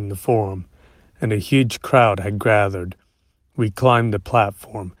surrounding the forum, and a huge crowd had gathered. We climbed the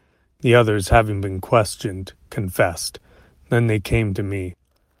platform. The others, having been questioned, confessed. Then they came to me.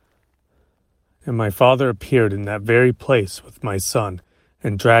 And my father appeared in that very place with my son,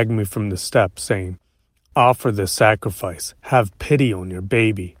 and dragged me from the steps, saying, "Offer the sacrifice. Have pity on your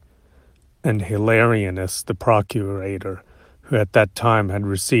baby." And Hilarianus, the procurator, who at that time had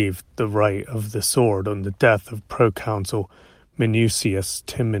received the right of the sword on the death of proconsul Minucius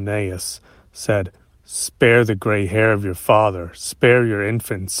Timoneus, said, "Spare the gray hair of your father, spare your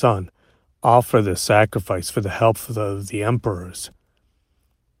infant son, offer the sacrifice for the health of the emperors."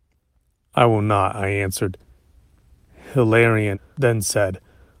 "I will not," I answered. Hilarion then said,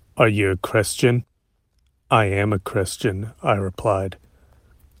 "Are you a Christian?" "I am a Christian," I replied.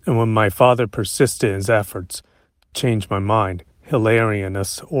 And when my father persisted in his efforts to change my mind,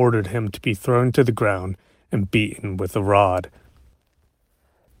 Hilarianus ordered him to be thrown to the ground and beaten with a rod.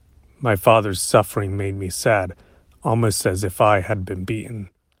 My father's suffering made me sad, almost as if I had been beaten.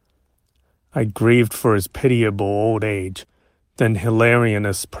 I grieved for his pitiable old age. Then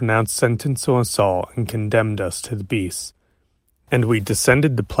Hilarianus pronounced sentence on us all and condemned us to the beasts. And we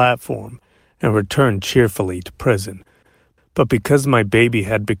descended the platform and returned cheerfully to prison. But because my baby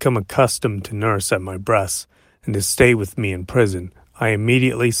had become accustomed to nurse at my breast and to stay with me in prison, I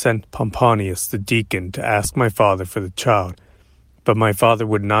immediately sent Pomponius the deacon to ask my father for the child. But my father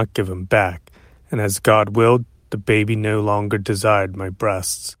would not give him back, and as God willed, the baby no longer desired my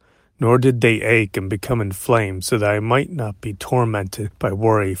breasts, nor did they ache and become inflamed so that I might not be tormented by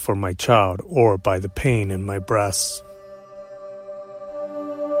worry for my child or by the pain in my breasts.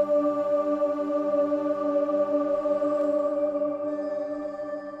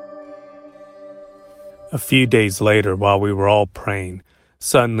 A few days later, while we were all praying,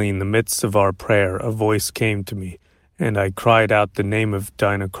 suddenly in the midst of our prayer a voice came to me, and I cried out the name of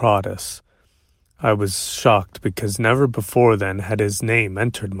Dinocratus. I was shocked because never before then had his name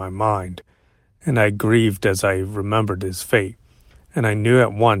entered my mind, and I grieved as I remembered his fate. And I knew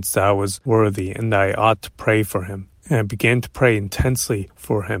at once that I was worthy and that I ought to pray for him, and I began to pray intensely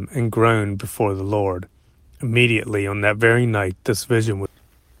for him and groan before the Lord. Immediately on that very night this vision was.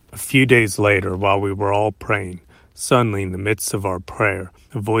 A few days later, while we were all praying, suddenly in the midst of our prayer,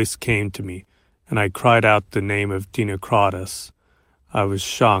 a voice came to me, and I cried out the name of Dinocratus. I was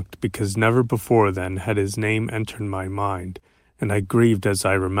shocked because never before then had his name entered my mind, and I grieved as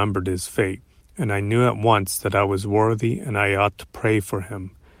I remembered his fate, and I knew at once that I was worthy and I ought to pray for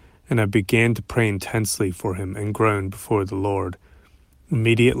him. And I began to pray intensely for him and groan before the Lord.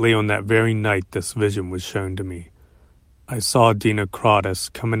 Immediately on that very night this vision was shown to me. I saw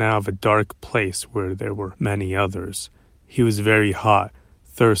Dinocratus coming out of a dark place where there were many others. He was very hot,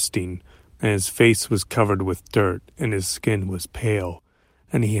 thirsting, and his face was covered with dirt, and his skin was pale,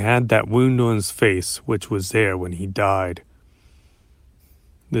 and he had that wound on his face which was there when he died.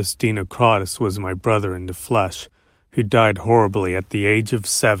 This Dinocratus was my brother in the flesh, who died horribly at the age of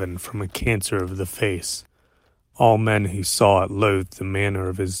 7 from a cancer of the face. All men who saw it loathed the manner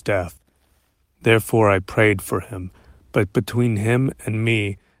of his death. Therefore I prayed for him, but between him and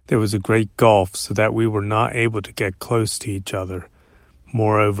me there was a great gulf so that we were not able to get close to each other.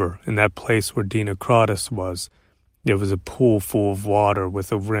 Moreover, in that place where Dinocratus was, there was a pool full of water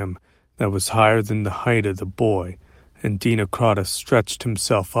with a rim that was higher than the height of the boy, and Dinocratus stretched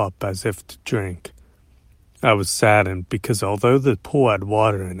himself up as if to drink. I was saddened because although the pool had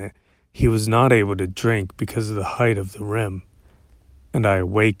water in it, he was not able to drink because of the height of the rim. And I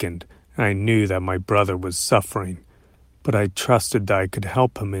awakened, and I knew that my brother was suffering, but I trusted that I could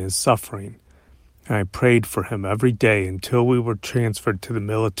help him in his suffering. And I prayed for him every day until we were transferred to the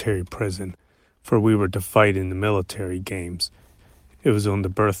military prison, for we were to fight in the military games. It was on the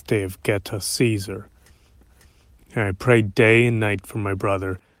birthday of Geta Caesar. And I prayed day and night for my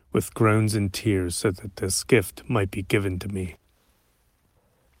brother with groans and tears so that this gift might be given to me.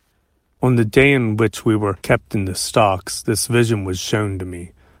 On the day in which we were kept in the stocks, this vision was shown to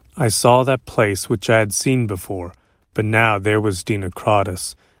me. I saw that place which I had seen before, but now there was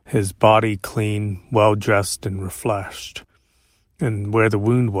Dinocratus, his body clean, well-dressed and refreshed. And where the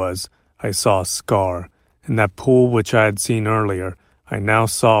wound was, I saw a scar, and that pool which I had seen earlier, I now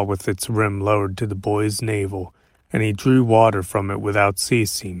saw with its rim lowered to the boy's navel, and he drew water from it without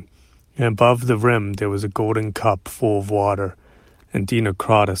ceasing. And above the rim there was a golden cup full of water, and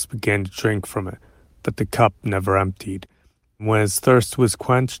Dinocratus began to drink from it, but the cup never emptied. When his thirst was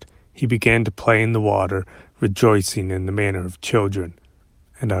quenched, he began to play in the water, rejoicing in the manner of children.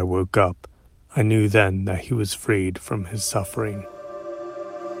 And I woke up. I knew then that he was freed from his suffering.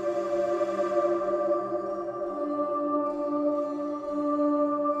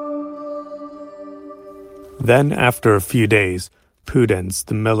 Then, after a few days, Pudens,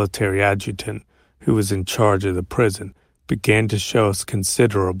 the military adjutant, who was in charge of the prison, began to show us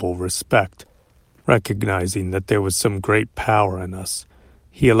considerable respect. Recognizing that there was some great power in us,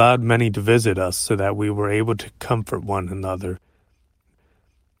 he allowed many to visit us so that we were able to comfort one another.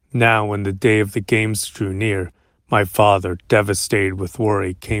 Now, when the day of the games drew near, my father, devastated with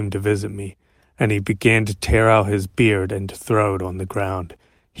worry, came to visit me, and he began to tear out his beard and to throw it on the ground.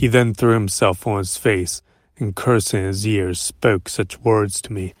 He then threw himself on his face, and cursing his ears, spoke such words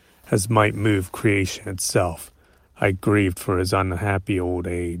to me as might move creation itself. I grieved for his unhappy old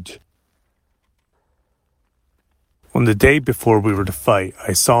age. On the day before we were to fight,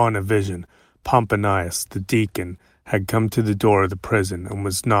 I saw in a vision Pomponius, the deacon, had come to the door of the prison and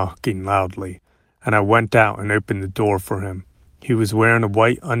was knocking loudly, and I went out and opened the door for him. He was wearing a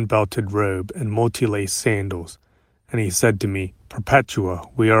white unbelted robe and multi-laced sandals, and he said to me, "Perpetua,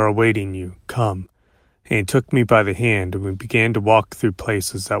 we are awaiting you. Come." And he took me by the hand, and we began to walk through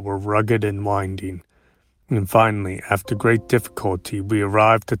places that were rugged and winding. And finally, after great difficulty, we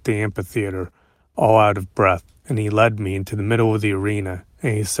arrived at the amphitheater, all out of breath, and he led me into the middle of the arena,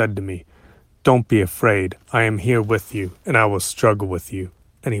 and he said to me, "Don't be afraid. I am here with you, and I will struggle with you."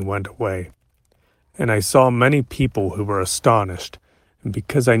 And he went away. And I saw many people who were astonished, and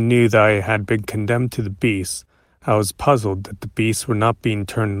because I knew that I had been condemned to the beasts, I was puzzled that the beasts were not being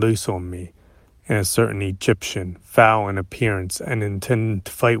turned loose on me. And a certain Egyptian, foul in appearance and intending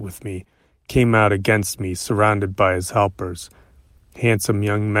to fight with me, came out against me, surrounded by his helpers. Handsome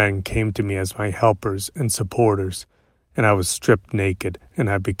young men came to me as my helpers and supporters, and I was stripped naked, and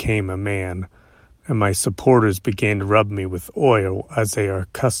I became a man. And my supporters began to rub me with oil, as they are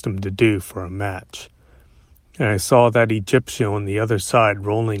accustomed to do for a match. And I saw that Egyptian on the other side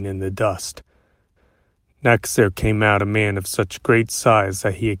rolling in the dust. Next there came out a man of such great size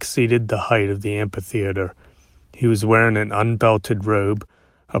that he exceeded the height of the amphitheater. He was wearing an unbelted robe,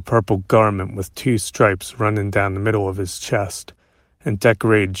 a purple garment with 2 stripes running down the middle of his chest, and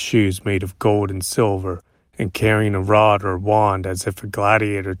decorated shoes made of gold and silver, and carrying a rod or wand as if a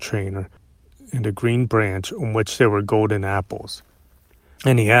gladiator trainer, and a green branch on which there were golden apples.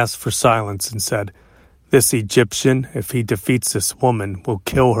 And he asked for silence and said, "This Egyptian, if he defeats this woman, will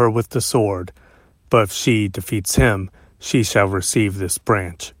kill her with the sword. But if she defeats him, she shall receive this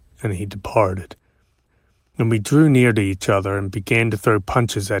branch." And he departed. And we drew near to each other and began to throw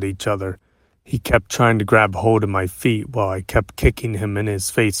punches at each other. He kept trying to grab hold of my feet while I kept kicking him in his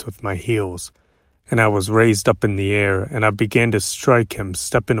face with my heels. And I was raised up in the air, and I began to strike him,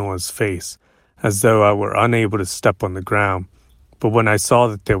 stepping on his face, as though I were unable to step on the ground. But when I saw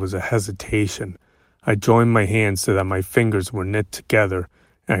that there was a hesitation, I joined my hands so that my fingers were knit together,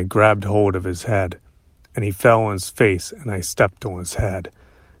 and I grabbed hold of his head. And he fell on his face, and I stepped on his head.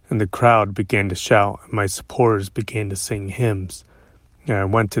 And the crowd began to shout, and my supporters began to sing hymns. And I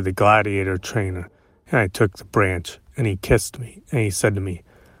went to the gladiator trainer, and I took the branch, and he kissed me, and he said to me,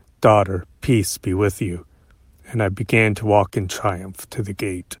 "Daughter, peace be with you." And I began to walk in triumph to the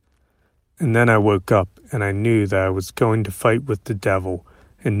gate. And then I woke up, and I knew that I was going to fight with the devil,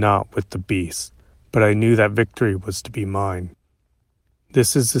 and not with the beast, but I knew that victory was to be mine.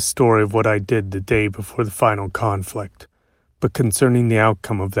 This is the story of what I did the day before the final conflict, but concerning the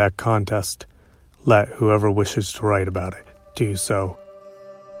outcome of that contest, let whoever wishes to write about it do so.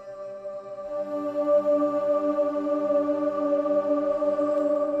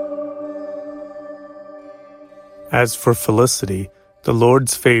 As for Felicity, the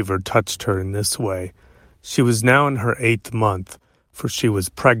Lord's favor touched her in this way. She was now in her 8th month, for she was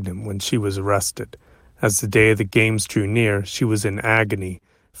pregnant when she was arrested. As the day of the games drew near, she was in agony,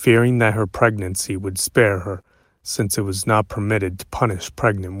 fearing that her pregnancy would spare her, since it was not permitted to punish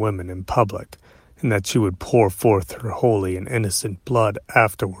pregnant women in public, and that she would pour forth her holy and innocent blood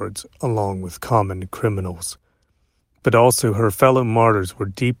afterwards, along with common criminals. But also her fellow martyrs were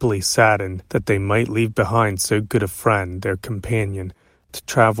deeply saddened that they might leave behind so good a friend, their companion, to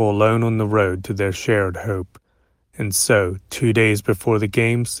travel alone on the road to their shared hope. And so, 2 days before the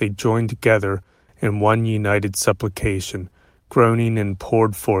games, they joined together in one united supplication, groaning and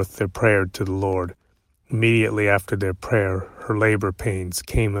poured forth their prayer to the Lord. Immediately after their prayer, her labor pains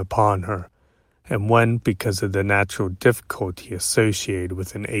came upon her, and when, because of the natural difficulty associated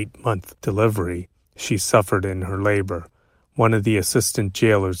with an 8-month delivery, she suffered in her labor, one of the assistant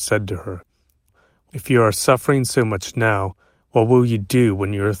jailers said to her, "If you are suffering so much now, what will you do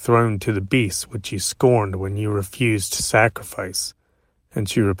when you are thrown to the beasts which you scorned when you refused to sacrifice?" And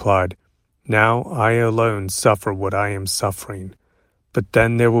she replied, "Now I alone suffer what I am suffering, but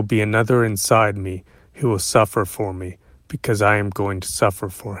then there will be another inside me who will suffer for me, because I am going to suffer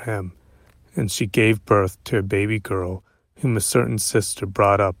for him." And she gave birth to a baby girl, whom a certain sister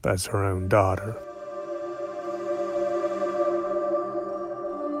brought up as her own daughter.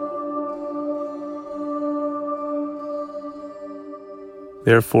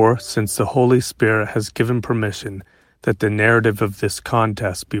 Therefore, since the Holy Spirit has given permission that the narrative of this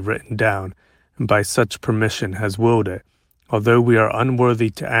contest be written down, and by such permission has willed it, although we are unworthy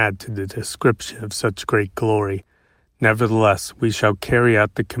to add to the description of such great glory, nevertheless we shall carry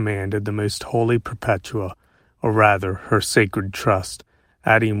out the command of the most holy Perpetua, or rather her sacred trust,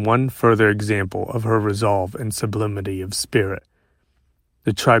 adding one further example of her resolve and sublimity of spirit.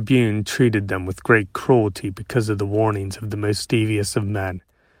 The tribune treated them with great cruelty because of the warnings of the most devious of men.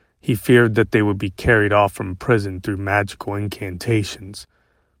 He feared that they would be carried off from prison through magical incantations.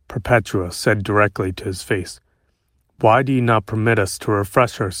 Perpetua said directly to his face, "Why do you not permit us to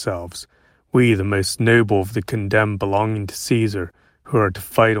refresh ourselves, we, the most noble of the condemned belonging to Caesar, who are to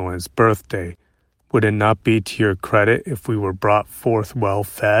fight on his birthday? Would it not be to your credit if we were brought forth well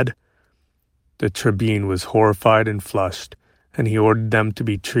fed?" The tribune was horrified and flushed, and he ordered them to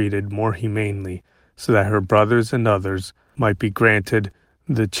be treated more humanely, so that her brothers and others might be granted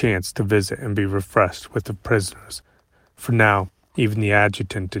the chance to visit and be refreshed with the prisoners. For now, even the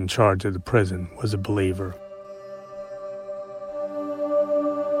adjutant in charge of the prison was a believer.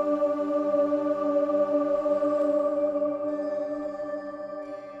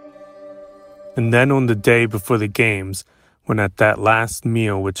 And then on the day before the games, when at that last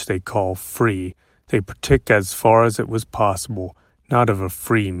meal which they call free, they partook as far as it was possible, not of a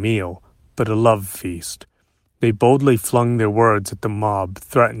free meal, but a love feast. They boldly flung their words at the mob,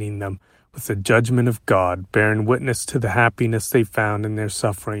 threatening them with the judgment of God, bearing witness to the happiness they found in their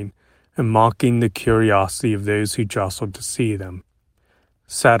suffering, and mocking the curiosity of those who jostled to see them.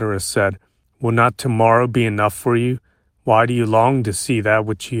 Satyrus said, "Will not tomorrow be enough for you? Why do you long to see that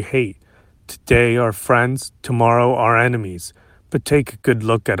which you hate? Today our friends, tomorrow our enemies. But take a good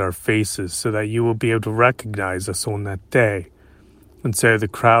look at our faces so that you will be able to recognize us on that day." And so the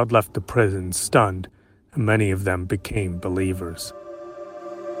crowd left the prison stunned, and many of them became believers.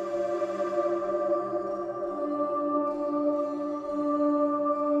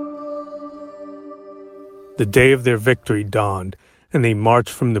 The day of their victory dawned, and they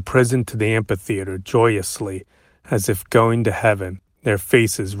marched from the prison to the amphitheater joyously, as if going to heaven, their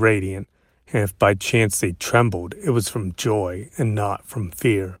faces radiant. And if by chance they trembled, it was from joy and not from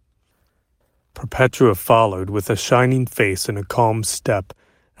fear. Perpetua followed with a shining face and a calm step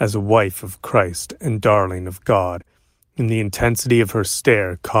as a wife of Christ and darling of God, and the intensity of her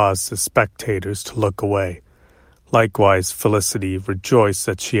stare caused the spectators to look away. Likewise, Felicity rejoiced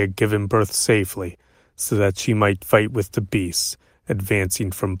that she had given birth safely, so that she might fight with the beasts,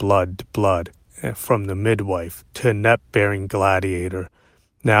 advancing from blood to blood, and from the midwife to a net-bearing gladiator,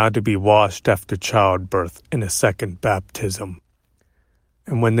 now to be washed after childbirth in a second baptism.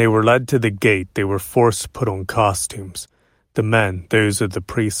 And when they were led to the gate, they were forced to put on costumes, the men those of the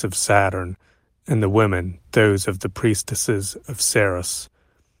priests of Saturn, and the women those of the priestesses of Ceres.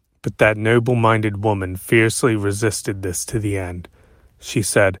 But that noble-minded woman fiercely resisted this to the end. She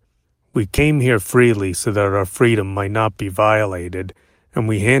said, "We came here freely so that our freedom might not be violated, and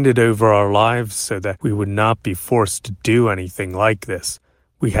we handed over our lives so that we would not be forced to do anything like this.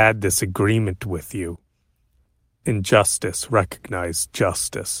 We had this agreement with you." Injustice recognized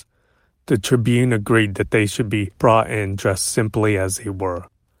justice. The tribune agreed that they should be brought in dressed simply as they were.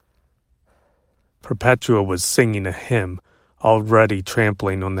 Perpetua was singing a hymn, already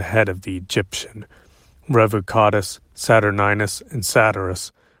trampling on the head of the Egyptian. Revocatus, Saturninus, and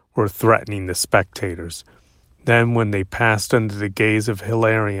Satyrus were threatening the spectators. Then, when they passed under the gaze of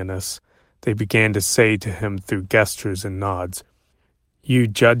Hilarianus, they began to say to him through gestures and nods, "You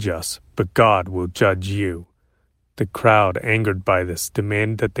judge us, but God will judge you." The crowd, angered by this,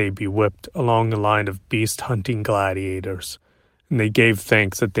 demanded that they be whipped along the line of beast-hunting gladiators, and they gave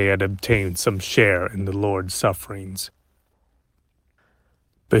thanks that they had obtained some share in the Lord's sufferings.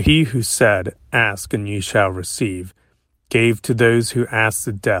 But he who said, "Ask and ye shall receive," gave to those who asked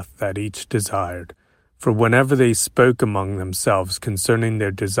the death that each desired. For whenever they spoke among themselves concerning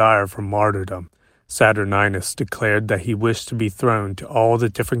their desire for martyrdom, Saturninus declared that he wished to be thrown to all the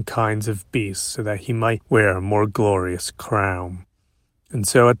different kinds of beasts so that he might wear a more glorious crown. And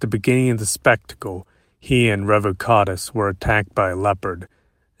so at the beginning of the spectacle, he and Revocatus were attacked by a leopard,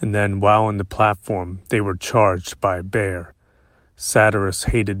 and then while on the platform they were charged by a bear. Satyrus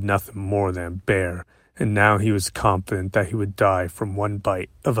hated nothing more than a bear, and now he was confident that he would die from one bite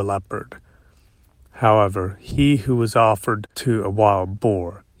of a leopard. However, he who was offered to a wild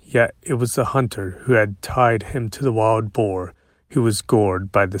boar, yet it was the hunter who had tied him to the wild boar, who was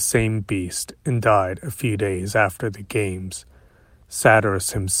gored by the same beast and died a few days after the games.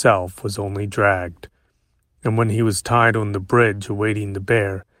 Satyrus himself was only dragged, and when he was tied on the bridge awaiting the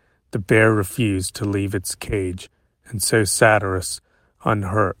bear refused to leave its cage, and so Satyrus,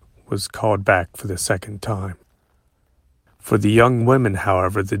 unhurt, was called back for the second time. For the young women,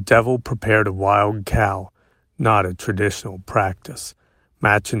 however, the devil prepared a wild cow, not a traditional practice,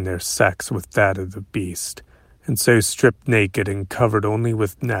 matching their sex with that of the beast, and so stripped naked and covered only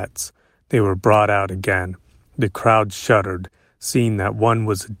with nets, they were brought out again. The crowd shuddered, seeing that one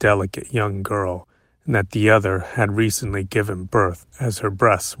was a delicate young girl, and that the other had recently given birth, as her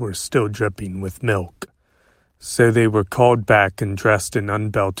breasts were still dripping with milk. So they were called back and dressed in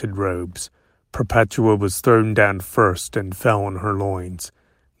unbelted robes. Perpetua was thrown down first and fell on her loins.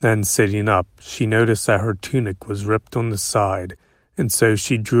 Then, sitting up, she noticed that her tunic was ripped on the side, and so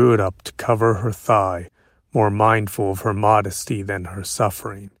she drew it up to cover her thigh, more mindful of her modesty than her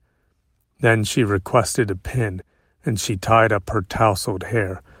suffering. Then she requested a pin, and she tied up her tousled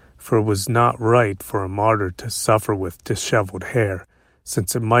hair, for it was not right for a martyr to suffer with disheveled hair,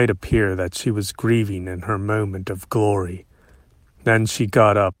 since it might appear that she was grieving in her moment of glory. Then she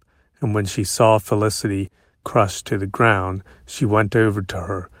got up, and when she saw Felicity crushed to the ground, she went over to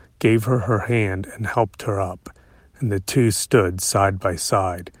her, gave her her hand, and helped her up, and the two stood side by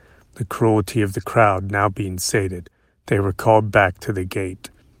side. The cruelty of the crowd now being sated, they were called back to the gate.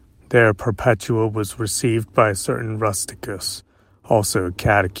 There Perpetua was received by a certain rusticus, also a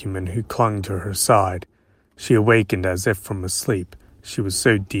catechumen who clung to her side. She awakened as if from a sleep. She was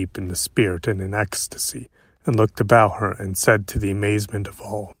so deep in the spirit and in ecstasy, and looked about her and said to the amazement of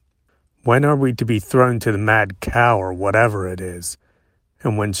all, "When are we to be thrown to the mad cow or whatever it is?"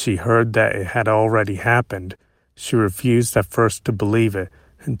 And when she heard that it had already happened, she refused at first to believe it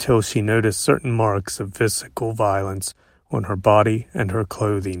until she noticed certain marks of physical violence on her body and her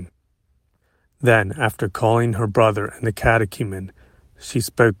clothing. Then, after calling her brother and the catechumen, she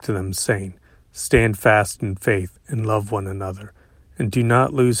spoke to them, saying, "Stand fast in faith and love one another, and do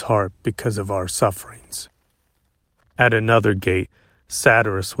not lose heart because of our sufferings." At another gate,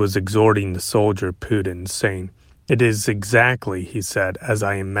 Satyrus was exhorting the soldier Pudens, saying, "It is exactly," he said, "as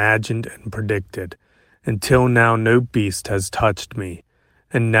I imagined and predicted. Until now no beast has touched me,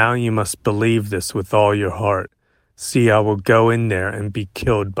 and now you must believe this with all your heart. See, I will go in there and be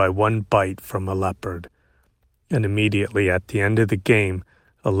killed by one bite from a leopard." And immediately at the end of the game,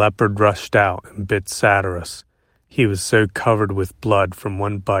 a leopard rushed out and bit Satyrus. He was so covered with blood from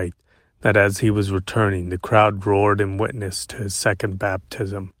one bite that as he was returning, the crowd roared in witness to his second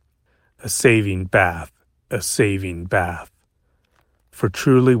baptism. A saving bath, a saving bath. For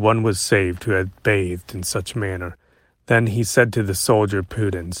truly one was saved who had bathed in such manner. Then he said to the soldier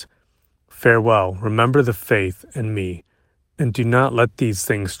Pudens, "Farewell, remember the faith and me, and do not let these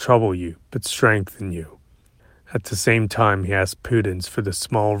things trouble you, but strengthen you." At the same time he asked Pudens for the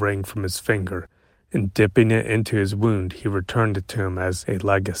small ring from his finger, and dipping it into his wound he returned it to him as a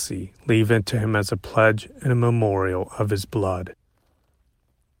legacy, leaving it to him as a pledge and a memorial of his blood.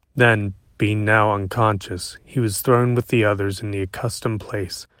 Then, being now unconscious, he was thrown with the others in the accustomed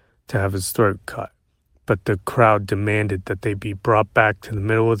place to have his throat cut, but the crowd demanded that they be brought back to the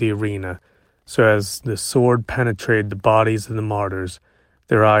middle of the arena, so as the sword penetrated the bodies of the martyrs,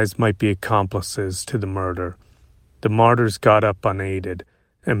 their eyes might be accomplices to the murder. The martyrs got up unaided,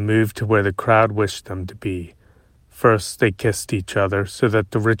 and moved to where the crowd wished them to be. First they kissed each other so that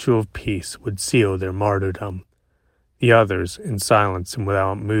the ritual of peace would seal their martyrdom. The others, in silence and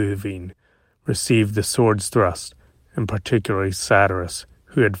without moving, received the sword's thrust, and particularly Satyrus,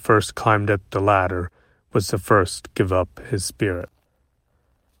 who had first climbed up the ladder, was the first to give up his spirit.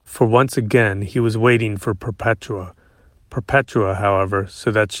 For once again he was waiting for Perpetua. Perpetua, however, so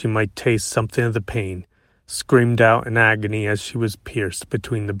that she might taste something of the pain, screamed out in agony as she was pierced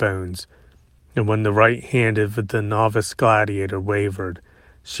between the bones, and when the right hand of the novice gladiator wavered,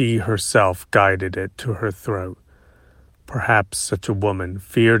 she herself guided it to her throat. Perhaps such a woman,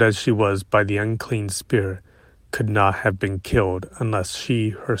 feared as she was by the unclean spirit, could not have been killed unless she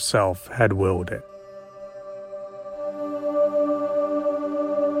herself had willed it.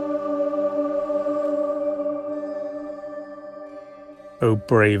 O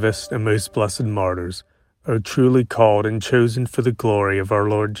bravest and most blessed martyrs, O truly called and chosen for the glory of our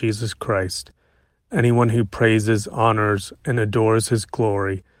Lord Jesus Christ, anyone who praises, honors, and adores his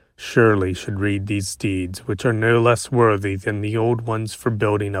glory surely should read these deeds, which are no less worthy than the old ones for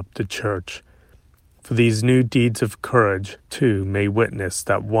building up the church. For these new deeds of courage, too, may witness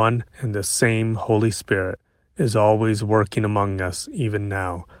that one and the same Holy Spirit is always working among us even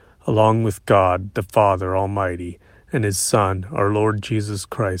now, along with God the Father Almighty, and his Son, our Lord Jesus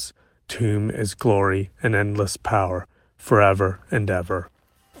Christ, to whom is glory and endless power, forever and ever.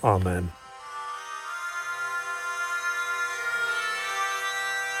 Amen.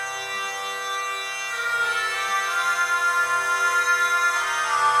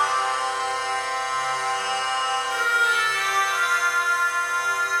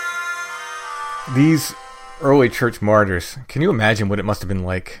 These early church martyrs, can you imagine what it must have been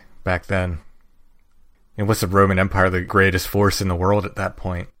like back then? And what's the Roman Empire, the greatest force in the world at that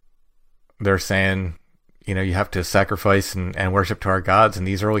point? They're saying, you know, you have to sacrifice and worship to our gods, and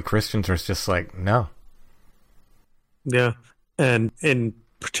these early Christians are just like, no. Yeah, and in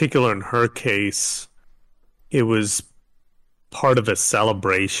particular in her case, it was part of a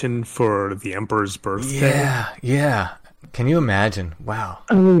celebration for the emperor's birthday. Yeah. Can you imagine? Wow.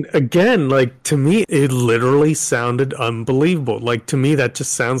 I mean, again, like, to me, it literally sounded unbelievable. Like, to me, that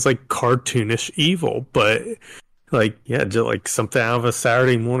just sounds like cartoonish evil, but, like, yeah, just like something out of a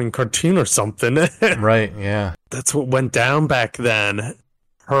Saturday morning cartoon or something. Right, yeah. That's what went down back then.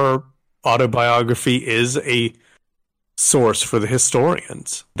 Her autobiography is a source for the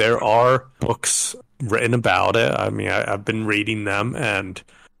historians. There are books written about it. I mean, I've been reading them, and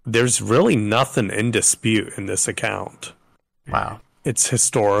there's really nothing in dispute in this account. Wow. It's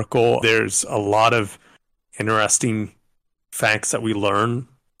historical. There's a lot of interesting facts that we learn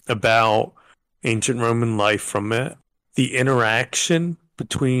about ancient Roman life from it. The interaction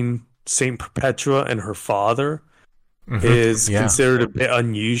between Saint Perpetua and her father is considered a bit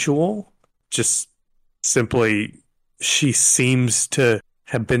unusual. Just simply, she seems to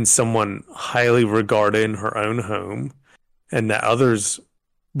have been someone highly regarded in her own home, and that others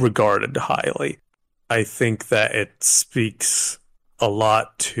regarded highly. I think that it speaks a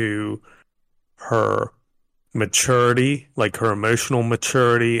lot to her maturity, like her emotional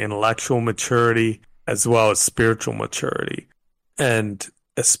maturity, intellectual maturity, as well as spiritual maturity. And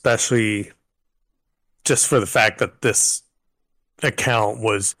especially just for the fact that this account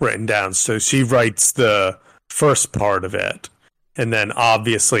was written down. So she writes the first part of it, and then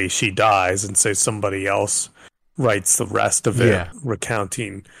obviously she dies, and so somebody else writes the rest of it,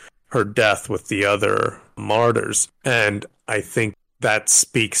 recounting her death with the other martyrs. And I think that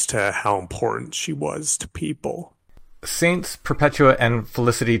speaks to how important she was to people. Saints Perpetua and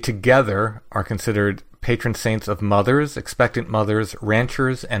Felicity together are considered patron saints of mothers, expectant mothers,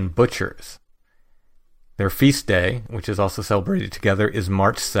 ranchers, and butchers. Their feast day, which is also celebrated together, is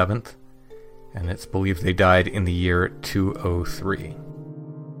March 7th, and it's believed they died in the year 203.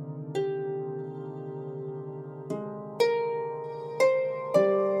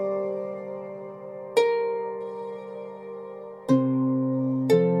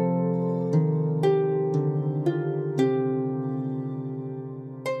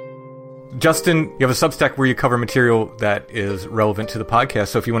 Justin, you have a Substack where you cover material that is relevant to the podcast,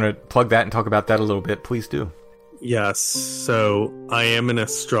 so if you want to plug that and talk about that a little bit, please do. Yes, so I am an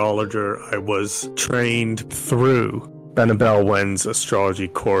astrologer. I was trained through Benabel Wen's astrology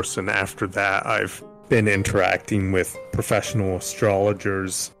course, and after that I've been interacting with professional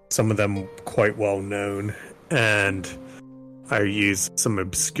astrologers, some of them quite well known, and I use some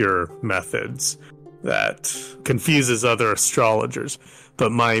obscure methods that confuses other astrologers.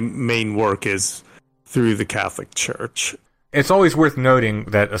 But my main work is through the Catholic Church. It's always worth noting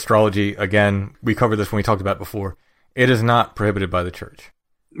that astrology, again, we covered this when we talked about it before, it is not prohibited by the Church.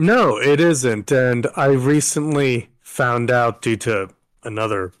 No, it isn't. And I recently found out, due to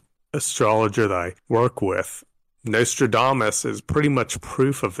another astrologer that I work with, Nostradamus is pretty much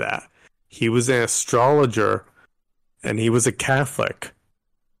proof of that. He was an astrologer and he was a Catholic,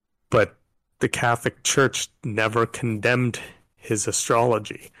 but the Catholic Church never condemned his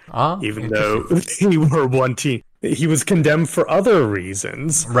astrology, even though he was condemned for other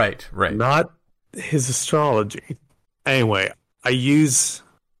reasons. Right. Not his astrology. Anyway, I use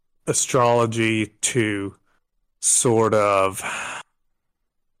astrology to sort of,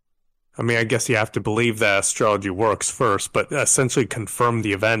 I mean, I guess you have to believe that astrology works first, but essentially confirm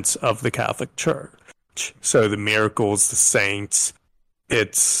the events of the Catholic Church. So the miracles, the saints,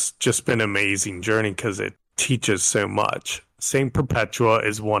 it's just been an amazing journey because it teaches so much. Saint Perpetua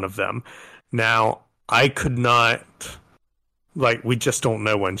is one of them. Now, I could not, we just don't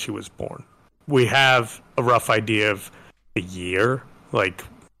know when she was born. We have a rough idea of the year,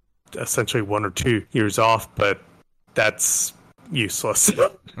 essentially 1 or 2 years off, but that's useless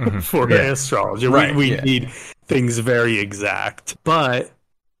for an astrologer. Right, we need things very exact. But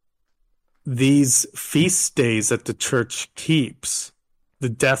these feast days that the church keeps, the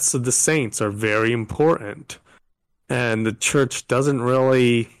deaths of the saints, are very important. And the church doesn't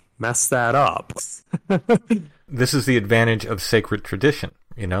really mess that up. This is the advantage of sacred tradition,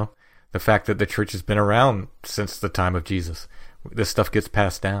 the fact that the church has been around since the time of Jesus. This stuff gets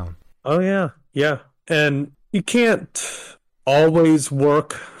passed down. Oh, yeah. And you can't always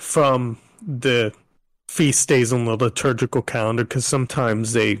work from the feast days on the liturgical calendar because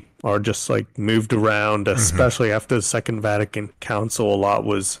sometimes they are just moved around, especially after the Second Vatican Council. A lot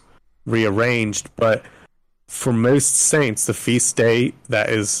was rearranged. But for most saints, the feast day that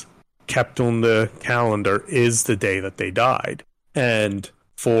is kept on the calendar is the day that they died. And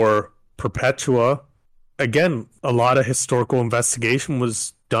for Perpetua, again, a lot of historical investigation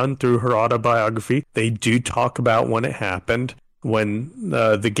was done through her autobiography. They do talk about when it happened, when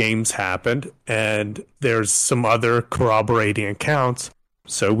the games happened, and there's some other corroborating accounts.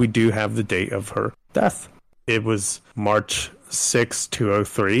 So we do have the date of her death. It was March 6,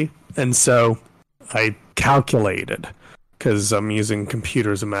 203. And so I calculated, because I'm using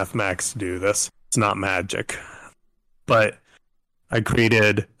computers and mathematics to do this. It's not magic. But I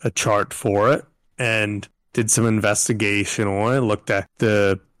created a chart for it and did some investigation on it, looked at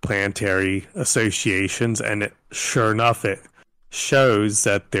the planetary associations, and sure enough, it shows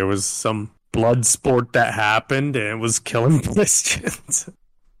that there was some blood sport that happened and it was killing Christians.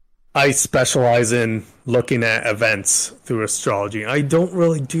 I specialize in looking at events through astrology. I don't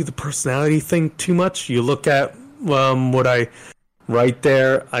really do the personality thing too much. You look at what I write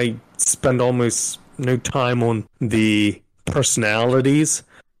there, I spend almost no time on the personalities,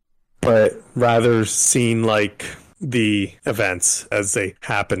 but rather seeing like the events as they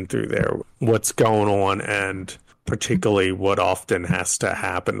happen through there, what's going on, and particularly what often has to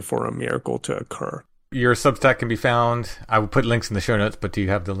happen for a miracle to occur. Your Substack can be found. I will put links in the show notes, but do you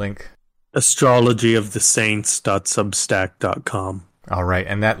have the link? astrologyofthesaints.substack.com. All right,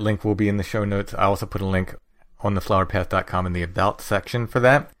 and that link will be in the show notes. I also put a link on theflowerpath.com in the About section for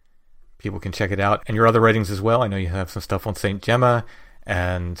that. People can check it out. And your other writings as well. I know you have some stuff on St. Gemma,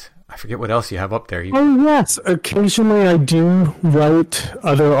 and I forget what else you have up there. Oh, yes. Occasionally I do write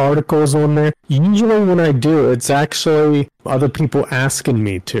other articles on there. Usually when I do, it's actually other people asking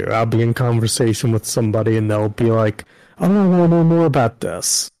me to. I'll be in conversation with somebody and they'll be like, oh, I want to know more about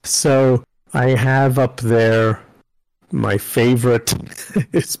this. So I have up there, my favorite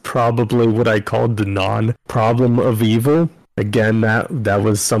is probably what I called the non-problem of evil. Again, that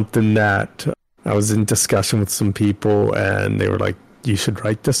was something that I was in discussion with some people and they were like, you should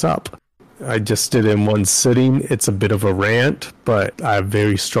write this up. I just did it in one sitting. It's a bit of a rant, but I have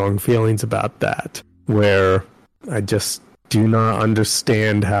very strong feelings about that, where I just do not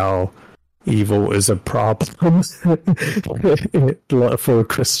understand how evil is a problem for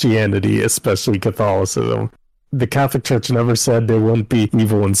Christianity, especially Catholicism. The Catholic Church never said there wouldn't be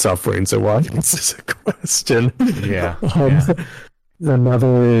evil and suffering, so why is this a question? Yeah.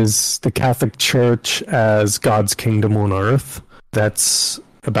 Another is the Catholic Church as God's kingdom on earth. That's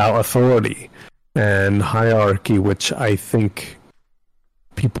about authority and hierarchy, which I think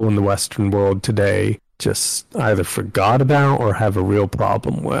people in the Western world today just either forgot about or have a real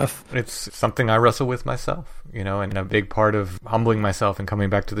problem with. It's something I wrestle with myself, and a big part of humbling myself and coming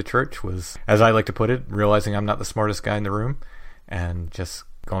back to the church was, as I like to put it, realizing I'm not the smartest guy in the room and just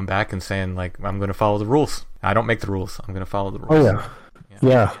going back and saying, like, I'm going to follow the rules. I don't make the rules. I'm going to follow the rules. Oh,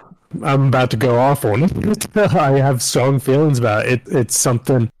 yeah. I'm about to go off on it. I have strong feelings about it. It's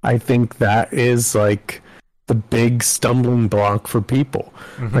something I think that is like the big stumbling block for people.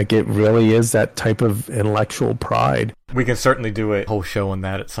 Mm-hmm. Like it really is that type of intellectual pride. We can certainly do a whole show on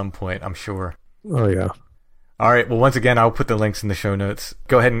that at some point, I'm sure. Oh, yeah. All right. Well, once again, I'll put the links in the show notes.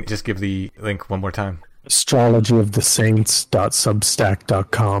 Go ahead and just give the link one more time.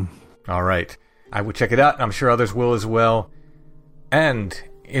 astrologyofthesaints.substack.com. All right. I will check it out. I'm sure others will as well. And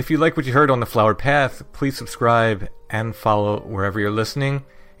if you like what you heard on The Flower Path, please subscribe and follow wherever you're listening.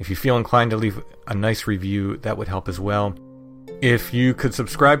 If you feel inclined to leave a nice review, that would help as well. If you could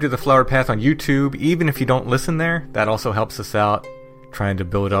subscribe to The Flower Path on YouTube, even if you don't listen there, that also helps us out, trying to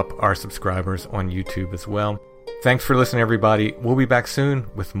build up our subscribers on YouTube as well. Thanks for listening, everybody. We'll be back soon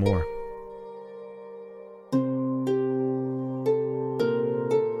with more.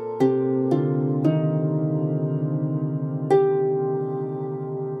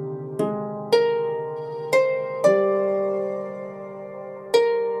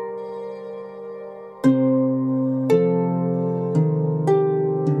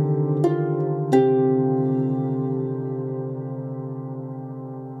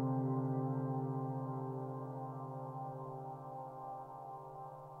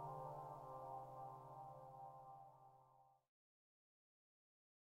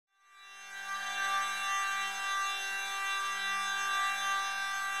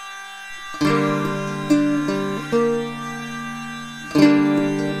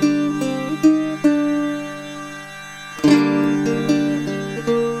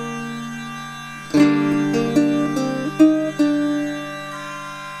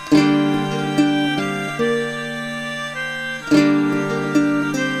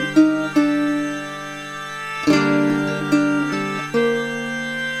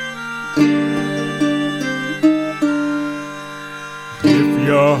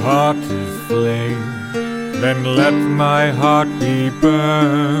 heart is flame, then let my heart be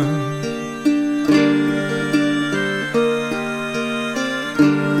burned.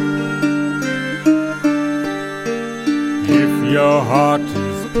 If your heart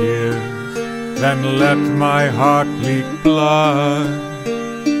is pierced, then let my heart leak blood.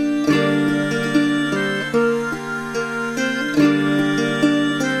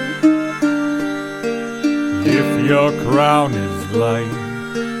 If your crown is light,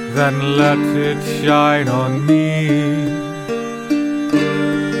 then let it shine on me.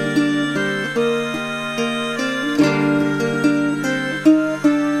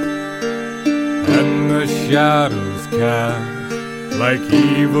 And the shadows cast like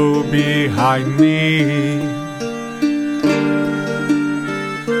evil behind me.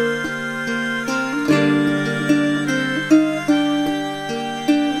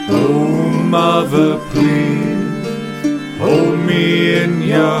 Oh, Mother, please hold me in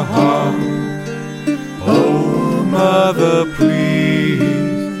your heart. Oh, Mother,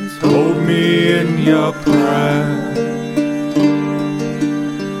 please hold me in your prayer.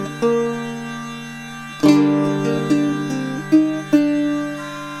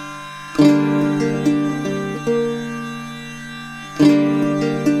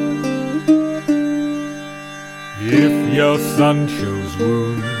 If your son shows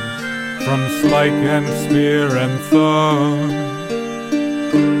wounds from spike and spear and thorn,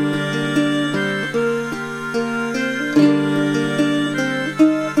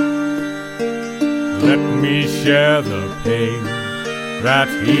 let me share the pain that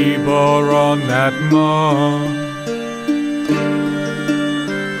he bore on that morn.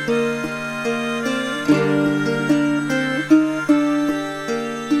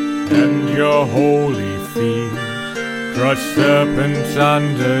 And your holy feet crush serpents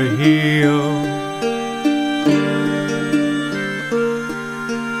under heel.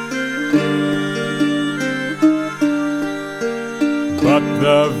 But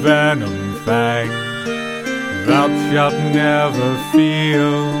the venom fang thou shalt never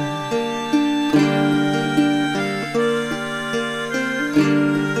feel.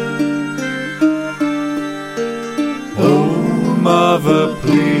 Oh, Mother,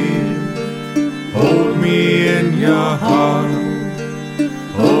 please hold me in your heart.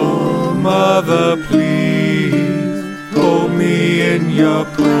 Oh, Mother, please hold me in your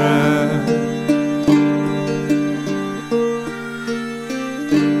prayer.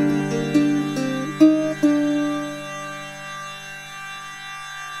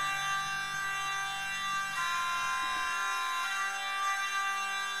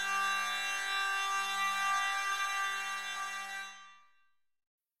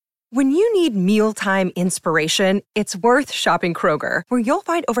 When you need mealtime inspiration, it's worth shopping Kroger, where you'll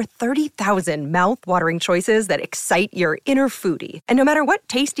find over 30,000 mouth-watering choices that excite your inner foodie. And no matter what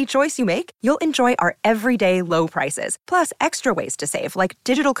tasty choice you make, you'll enjoy our everyday low prices, plus extra ways to save, like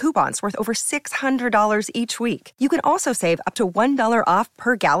digital coupons worth over $600 each week. You can also save up to $1 off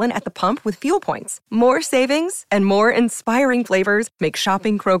per gallon at the pump with fuel points. More savings and more inspiring flavors make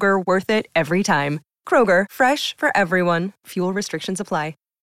shopping Kroger worth it every time. Kroger, fresh for everyone. Fuel restrictions apply.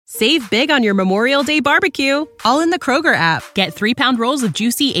 Save big on your Memorial Day barbecue, all in the Kroger app. Get 3-pound rolls of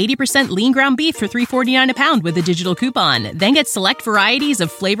juicy 80% lean ground beef for $3.49 a pound with a digital coupon. Then get select varieties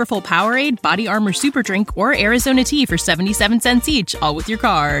of flavorful Powerade, Body Armor Super Drink, or Arizona tea for 77 cents each, all with your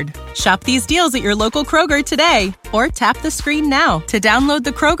card. Shop these deals at your local Kroger today, or tap the screen now to download the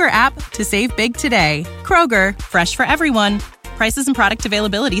Kroger app to save big today. Kroger, fresh for everyone. Prices and product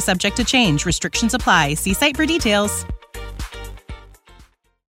availability subject to change. Restrictions apply. See site for details.